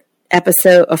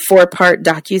 4-part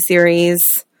docuseries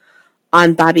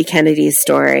on Bobby Kennedy's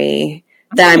story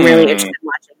that I'm really interested in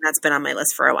watching. That's been on my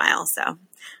list for a while, so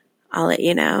I'll let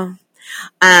you know.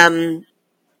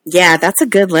 Yeah, that's a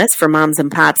good list for moms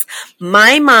and pops.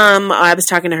 My mom, I was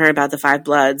talking to her about The Five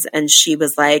Bloods, and she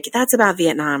was like, that's about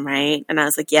Vietnam, right? And I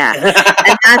was like, yeah.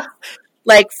 And that's,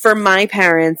 like, for my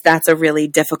parents, that's a really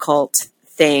difficult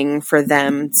thing for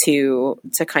them to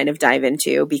kind of dive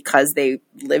into because they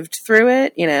lived through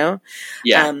it, Yeah.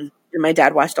 And my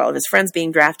dad watched all of his friends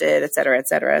being drafted, et cetera, et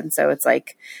cetera. And so it's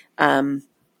like,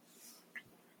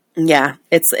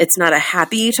 it's not a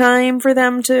happy time for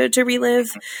them to relive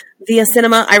via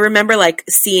cinema. I remember like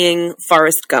seeing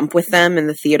Forrest Gump with them in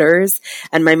the theaters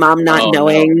and my mom not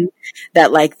knowing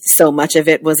that like so much of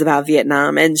it was about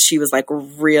Vietnam, and she was like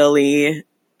really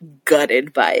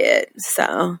gutted by it.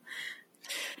 So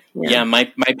yeah,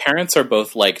 my parents are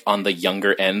both like on the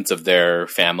younger ends of their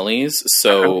families.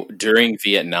 So during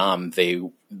Vietnam, they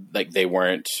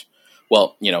weren't,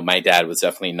 well, my dad was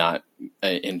definitely not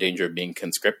in danger of being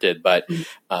conscripted. But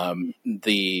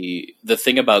the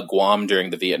thing about Guam during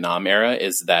the Vietnam era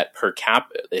is that per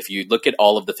capita, if you look at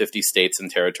all of the 50 states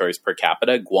and territories per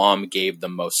capita, Guam gave the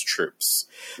most troops.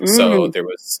 So there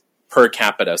was per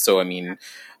capita. So, I mean,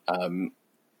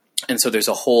 and so there's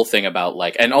a whole thing about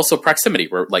like, and also proximity,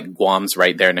 where like Guam's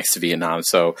right there next to Vietnam.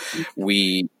 So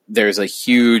there's a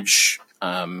huge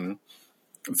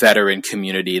veteran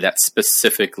community that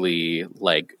specifically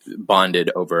like bonded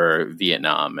over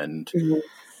Vietnam. And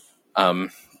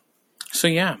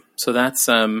so that's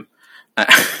I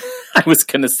was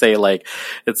gonna say like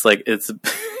it's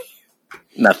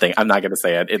nothing. I'm not gonna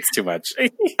say it. It's too much.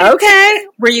 Okay.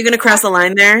 Were you gonna cross a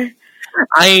line there?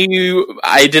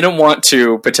 I didn't want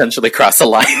to potentially cross a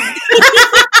line.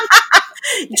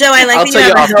 Joe, I like that you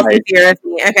have a healthy fear of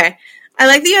me. Okay. I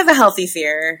like that you have a healthy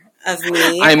fear of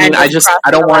me. I mean, I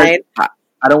don't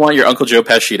want your Uncle Joe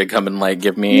Pesci to come and like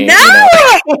give me. No!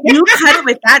 You cut it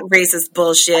with that racist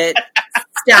bullshit.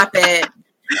 Stop it.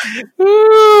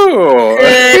 Ooh.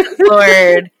 Good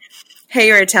Lord. Hey,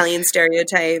 your Italian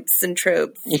stereotypes and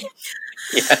tropes.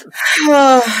 Yes.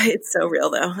 Oh, it's so real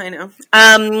though. I know.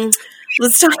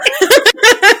 Let's talk.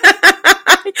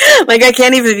 Like I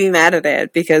can't even be mad at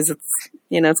it because it's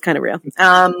it's kind of real.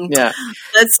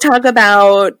 Let's talk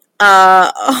about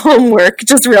homework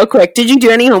just real quick. Did you do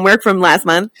any homework from last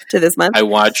month to this month? I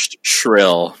watched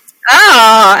Shrill.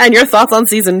 And your thoughts on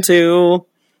season 2?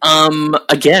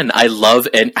 Again, I love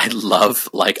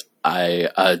like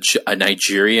a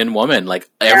Nigerian woman, like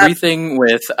everything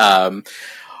with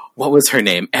what was her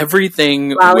name?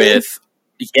 Everything Lolly? With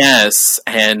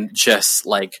and just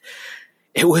like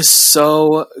it was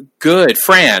so good.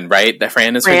 Fran, right? That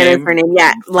Fran is her name.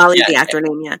 Yeah, Lolly's the actor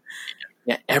name.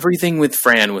 Yeah, everything with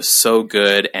Fran was so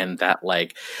good, and that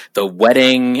like the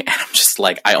wedding. And I'm just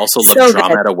like, I also love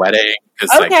drama at a wedding.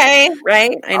 Okay,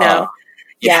 right? I know.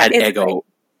 It had Ego.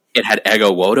 It had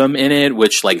Ego Wodum in it,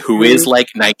 which like who is like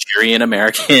Nigerian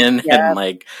American, and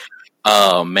like,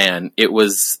 oh man, it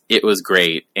was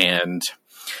great, and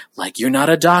like you're not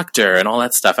a doctor and all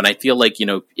that stuff. And I feel like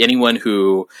anyone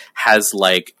who has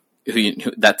like who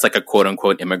that's like a quote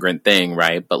unquote immigrant thing,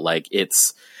 right? But like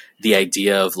it's the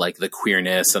idea of like the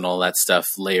queerness and all that stuff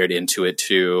layered into it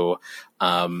too.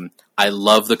 I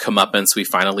love the comeuppance we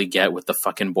finally get with the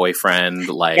fucking boyfriend,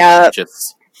 like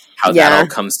just how that all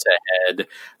comes to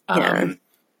a head.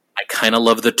 I kind of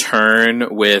love the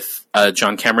turn with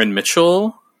John Cameron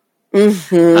Mitchell.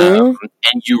 And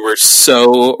you were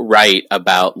so right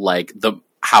about like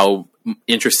how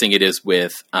interesting it is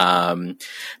with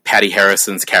Patty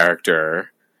Harrison's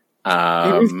character,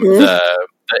 the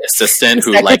assistant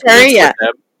who like lives with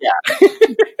them.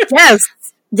 Yes.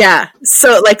 Yeah.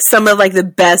 So like some of like the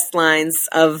best lines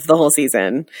of the whole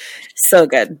season. So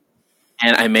good.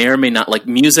 And I may or may not like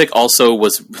music. Also,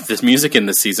 this music in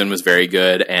this season was very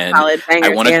good, and banger, I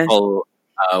want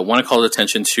to call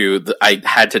attention to. I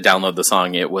had to download the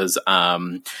song. It was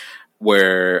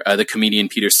where the comedian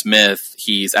Peter Smith.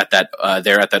 He's at that.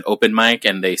 They're at that open mic,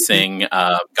 and they sing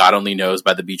 "God Only Knows"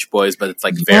 by the Beach Boys. But it's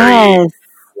like very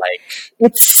like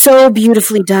it's so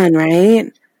beautifully done,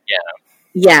 right?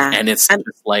 Yeah, and it's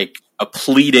just like a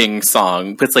pleading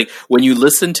song. But it's like when you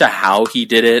listen to how he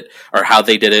did it or how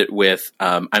they did it with,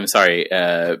 I'm sorry,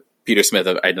 Peter Smith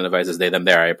identifies as they, them,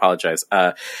 there. I apologize.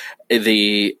 How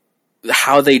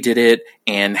they did it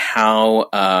and how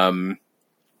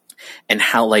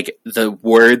like the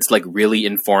words like really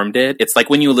informed it. It's like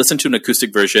when you listen to an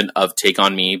acoustic version of Take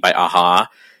On Me by a-ha,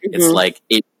 it's like,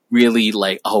 it really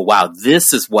like, oh wow,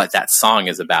 this is what that song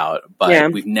is about.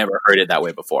 But we've never heard it that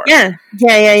way before. Yeah.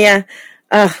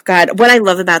 Oh God. What I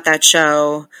love about that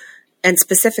show, and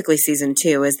specifically season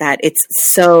 2, is that it's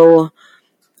so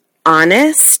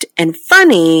honest and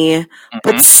funny,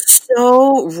 but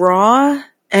so raw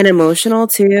and emotional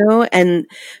too. And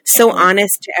so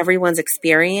honest to everyone's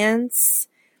experience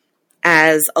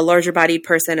as a larger bodied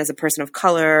person, as a person of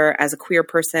color, as a queer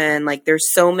person. Like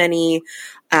there's so many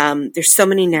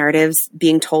narratives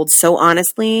being told so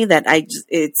honestly that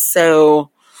it's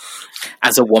so,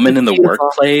 as a woman in the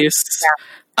workplace,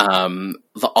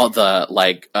 all the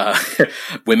like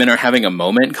women are having a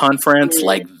moment conference,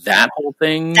 like that whole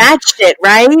thing. That shit,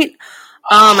 right?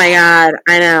 Oh my God,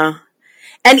 I know.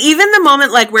 And even the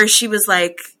moment like where she was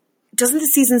like, doesn't the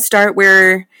season start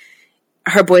where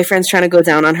her boyfriend's trying to go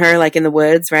down on her like in the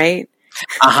woods, right?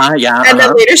 Yeah. And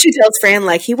then later she tells Fran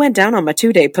like, he went down on my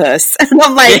 2-day puss. And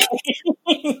I'm like,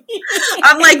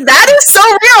 that is so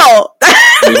real.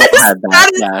 That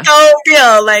is so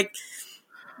real. Like,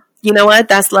 you know what?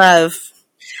 That's love.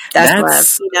 That's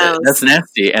love. You know? That's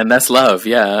nasty, and that's love.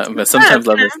 Yeah, but sometimes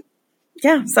love is.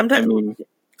 Yeah, sometimes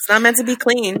it's not meant to be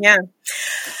clean. Yeah.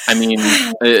 I mean,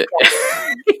 it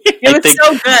was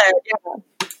so good.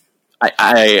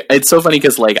 Yeah. It's so funny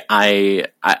because like I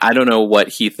don't know what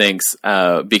he thinks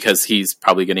because he's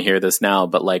probably going to hear this now,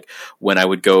 but like when I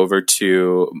would go over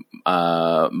to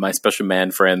my special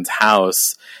man friend's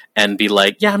house and be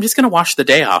like, yeah, I'm just going to wash the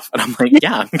day off, and I'm like,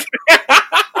 yeah.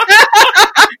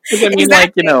 I mean,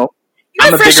 like, you know,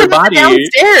 I'm a bigger body.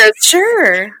 Downstairs,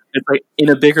 sure. It's like in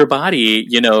a bigger body,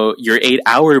 you know, your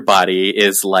 8-hour body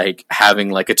is like having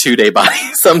like a 2-day body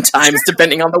sometimes,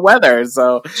 depending on the weather.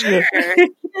 So sure.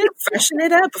 Freshen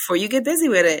it up before you get busy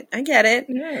with it. I get it.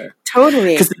 Yeah.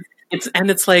 Totally.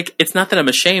 It's like, it's not that I'm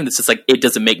ashamed. It's just like, it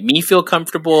doesn't make me feel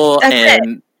comfortable.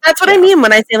 That's what I mean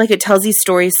when I say like it tells these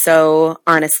stories so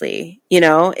honestly, you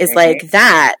know, is like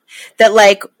that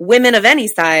like women of any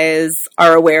size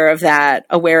are aware of like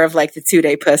the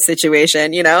 2-day puss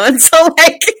situation, you know? And so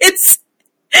like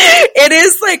it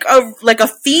is like a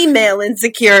female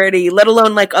insecurity, let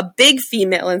alone like a big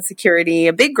female insecurity,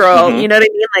 a big girl, you know what I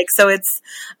mean? Like, so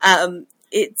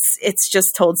it's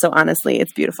just told so honestly.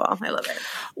 It's beautiful. I love it.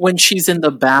 When she's in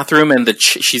the bathroom and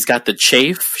she's got the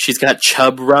chafe, she's got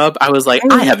chub rub. I was like,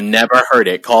 I have never heard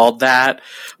it called that.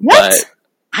 What? But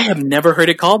I have never heard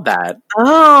it called that.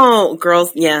 Oh,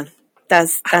 girls. Yeah.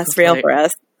 That's real for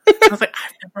us. I was like,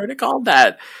 I've never heard it called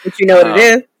that. But you know what it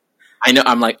is. I know.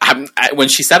 I'm like, when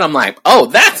she said, I'm like, oh,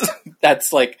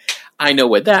 that's like, I know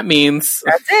what that means.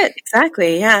 That's it.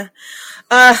 Exactly. Yeah.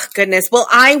 Goodness. Well,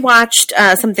 I watched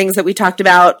some things that we talked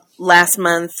about last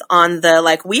month on the,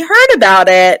 like, we heard about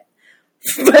it,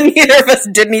 but neither of us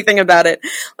did anything about it.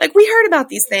 Like, we heard about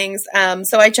these things,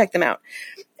 so I checked them out.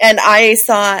 And I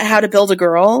saw How to Build a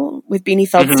Girl with Beanie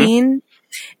Feldstein,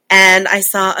 and I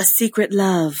saw A Secret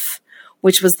Love,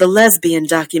 which was the lesbian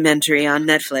documentary on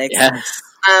Netflix. Yes.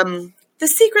 A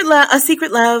Secret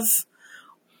Love,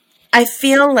 I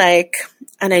feel like,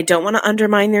 and I don't want to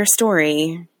undermine their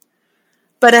story,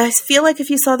 but I feel like if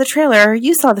you saw the trailer,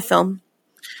 you saw the film.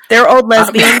 They're old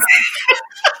lesbians.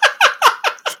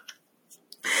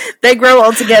 They grow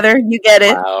old together. You get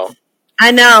it. Wow.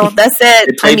 I know. That's it.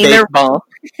 They play baseball.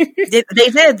 They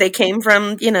did. They came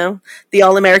from, the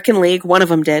All-American League. One of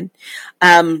them did.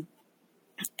 And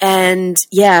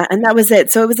that was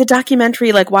it. So it was a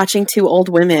documentary, like watching two old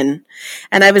women.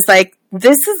 And I was like,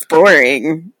 this is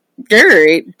boring.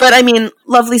 Great. But I mean,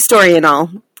 lovely story and all.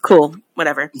 Cool.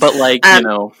 Whatever. But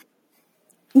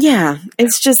yeah,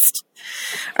 it's just,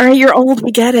 all right, you're old,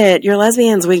 we get it. You're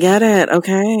lesbians, we get it.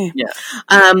 Okay. Yeah.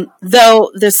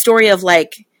 Though the story of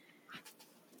like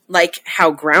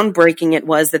how groundbreaking it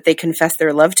was that they confessed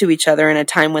their love to each other in a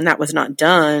time when that was not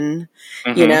done,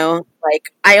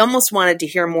 like I almost wanted to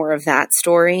hear more of that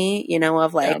story,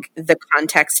 of like the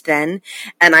context then.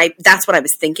 And that's what I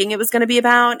was thinking it was going to be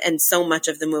about. And so much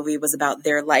of the movie was about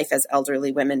their life as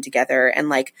elderly women together and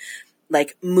like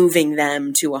moving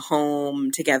them to a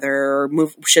home together, or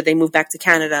should they move back to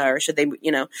Canada, or should they,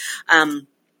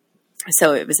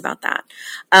 so it was about that.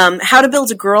 How to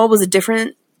Build a Girl was a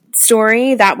different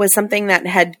story. That was something that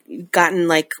had gotten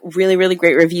like really, really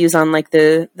great reviews on like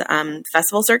the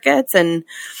festival circuits. And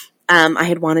I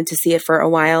had wanted to see it for a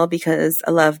while because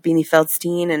I love Beanie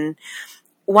Feldstein. And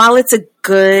while it's a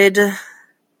good,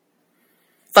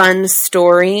 fun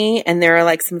story and there are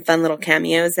like some fun little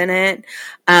cameos in it,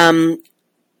 I'm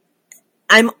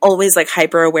always like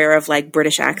hyper aware of like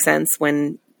British accents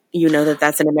when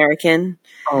that's an American.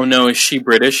 Oh no, is she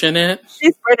British in it?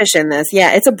 She's British in this.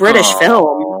 Yeah, it's a British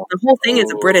film. The whole thing is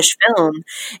a British film.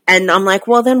 And I'm like,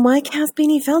 well then why cast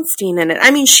Beanie Feldstein in it?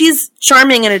 I mean, she's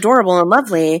charming and adorable and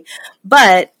lovely,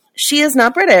 but she is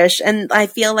not British. And I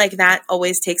feel like that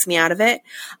always takes me out of it.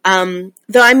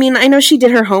 Though, I mean, I know she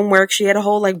did her homework. She had a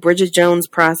whole like Bridget Jones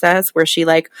process where she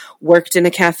like worked in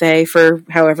a cafe for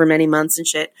however many months and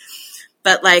shit.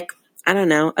 But like, I don't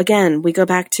know. Again, we go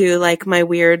back to like my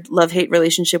weird love-hate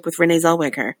relationship with Renee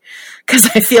Zellweger, because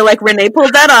I feel like Renee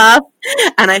pulled that off,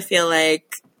 and I feel like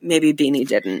maybe Beanie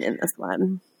didn't in this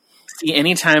one. See,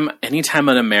 anytime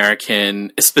an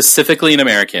American, specifically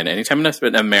anytime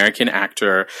an American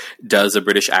actor does a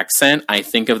British accent, I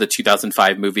think of the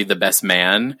 2005 movie The Best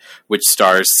Man, which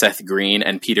stars Seth Green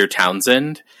and Peter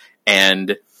Townsend,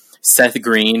 and Seth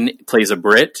Green plays a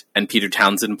Brit, and Peter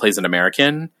Townsend plays an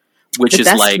American. Which the is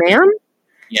Best like, Man?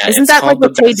 Yeah, isn't that like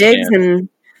with Taye Diggs and?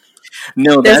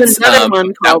 No, there's another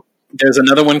one called. There's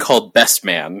another one called Best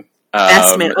Man.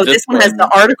 Best Man. Oh, this one has the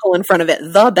article in front of it.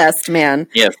 The Best Man.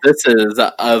 Yes, this is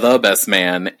The Best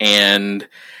Man, and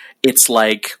it's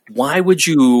like, why would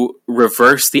you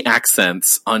reverse the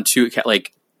accents onto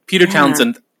like Peter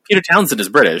Townsend? Peter Townsend is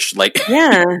British. Like,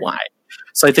 why?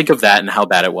 So I think of that and how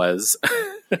bad it was.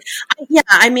 Yeah,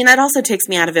 I mean, that also takes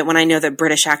me out of it when I know that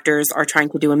British actors are trying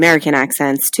to do American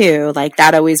accents, too. Like,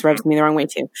 that always rubs me the wrong way,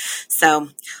 too. So,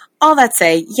 all that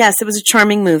say, yes, it was a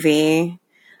charming movie.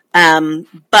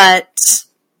 But,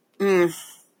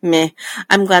 meh.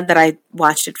 I'm glad that I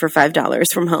watched it for $5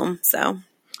 from home. So,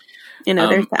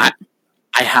 there's that.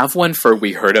 I have one for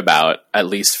We Heard About, at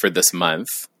least for this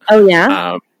month. Oh,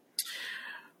 yeah?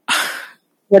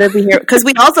 What did we hear? Because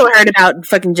we also heard about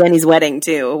fucking Jenny's wedding,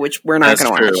 too, which we're not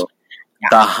going to watch. Yeah.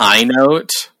 The High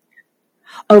Note.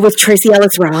 Oh, with Tracy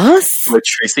Ellis Ross? With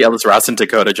Tracy Ellis Ross and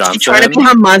Dakota Johnson. She's trying to be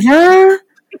her mother?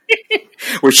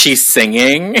 Where she's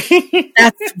singing.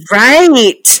 That's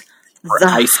right.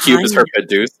 Ice Cube is her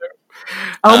producer.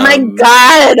 Oh my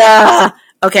God.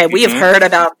 Okay, we have heard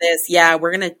about this. Yeah,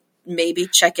 we're going to maybe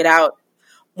check it out.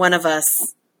 One of us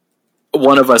will.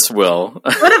 One of us will,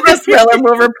 and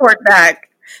we'll report back.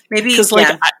 Maybe because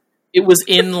it was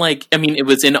in it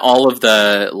was in all of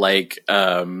the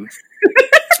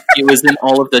it was in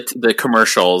all of the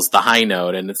commercials, the High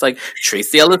Note, and it's like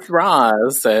Tracy Ellis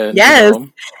Ross, and yes,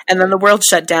 and then the world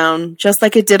shut down, just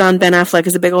like it did on Ben Affleck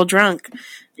as a big old drunk.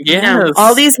 Yes,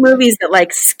 all these movies that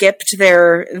skipped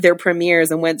their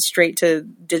premieres and went straight to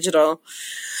digital.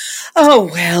 Oh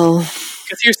well.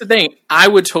 Because here's the thing, I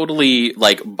would totally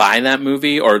buy that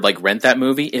movie or rent that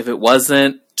movie if it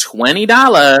wasn't $20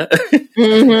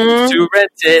 to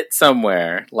rent it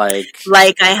somewhere. Like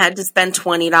I had to spend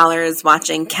 $20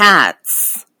 watching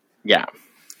Cats. Yeah.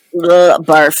 Ugh,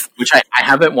 barf. Which I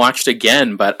haven't watched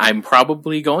again, but I'm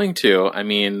probably going to. I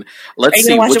mean, let's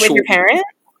see. Are you going to watch it with your parents?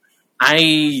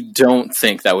 I don't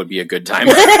think that would be a good time.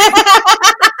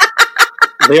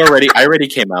 I already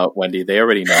came out, Wendy. They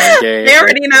already know I'm gay. They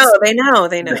already know. They know.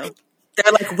 They're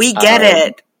like, we get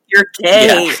it. You're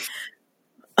gay. Yeah.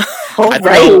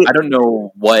 I don't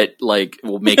know what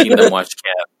making them watch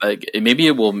Cat. Maybe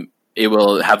it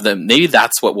will have them. Maybe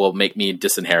that's what will make me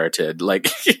disinherited.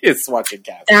 It's watching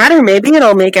Cat. That, or maybe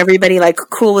it'll make everybody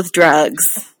cool with drugs.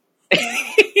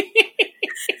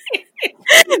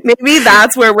 Maybe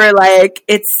that's where we're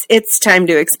it's time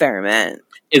to experiment.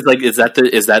 is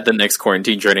that the next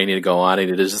quarantine journey I need to go on? I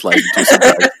need to just like do some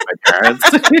drugs with my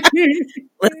parents.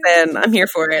 Listen, I'm here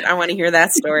for it. I want to hear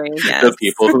that story. Yes. The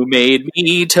people who made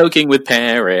me toking with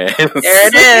parents. There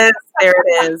it is. There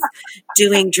it is.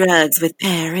 Doing drugs with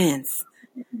parents.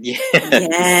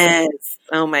 Yes.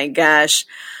 Oh my gosh.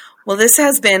 Well, this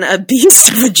has been a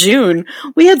beast of a June.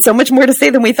 We had so much more to say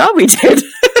than we thought we did.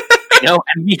 No,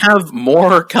 and we have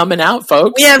more coming out,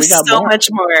 folks. We have so much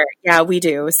more. Yeah, we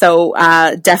do. So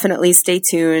definitely stay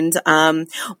tuned.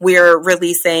 We're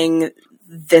releasing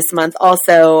this month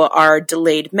also our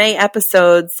delayed May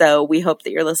episodes. So we hope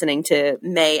that you're listening to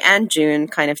May and June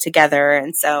kind of together.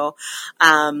 And so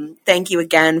thank you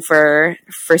again for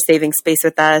saving space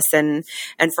with us and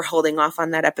for holding off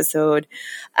on that episode.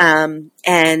 And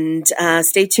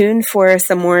stay tuned for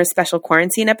some more special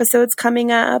quarantine episodes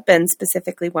coming up, and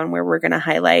specifically one where we're going to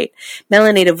highlight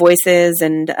melanated voices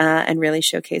and really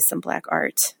showcase some Black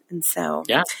art. And so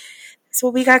yeah, that's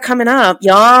what we got coming up,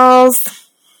 y'all.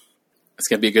 It's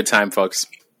going to be a good time, folks.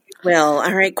 Well,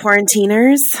 all right,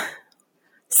 quarantiners.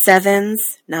 7s,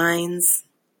 9s.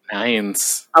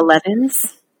 11s.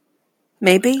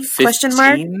 Maybe? 15s? Question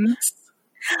mark?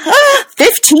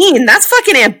 15. That's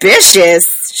fucking ambitious.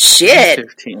 Shit.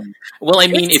 15. Well, I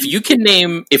mean,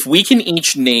 if we can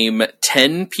each name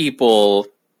 10 people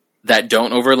that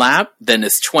don't overlap, then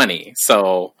it's 20.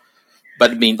 So, but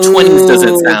I mean, 20s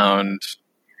doesn't sound.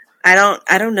 I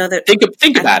don't know that.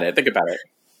 Think about it. Think about it.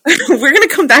 We're going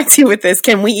to come back to you with this.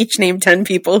 Can we each name 10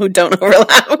 people who don't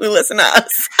overlap who listen to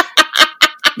us?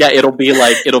 Yeah, it'll be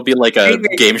like a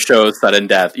game show sudden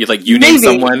death. You name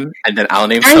someone, and then I'll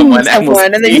name someone,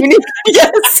 and then you name.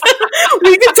 Yes,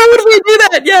 we can totally do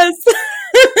that. Yes.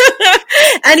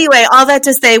 Anyway, all that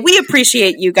to say, we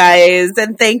appreciate you guys,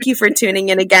 and thank you for tuning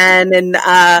in again. And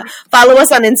follow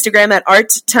us on Instagram at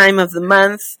Art Time of the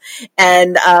Month,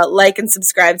 and like and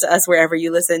subscribe to us wherever you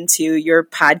listen to your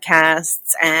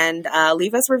podcasts, and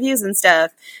leave us reviews and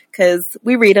stuff because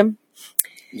we read them.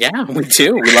 Yeah, we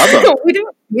do. We love them. We do.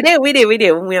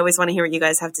 We always want to hear what you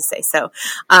guys have to say. So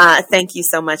thank you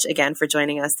so much again for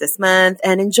joining us this month,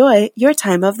 and enjoy your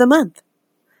time of the month.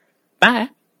 Bye.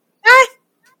 Bye.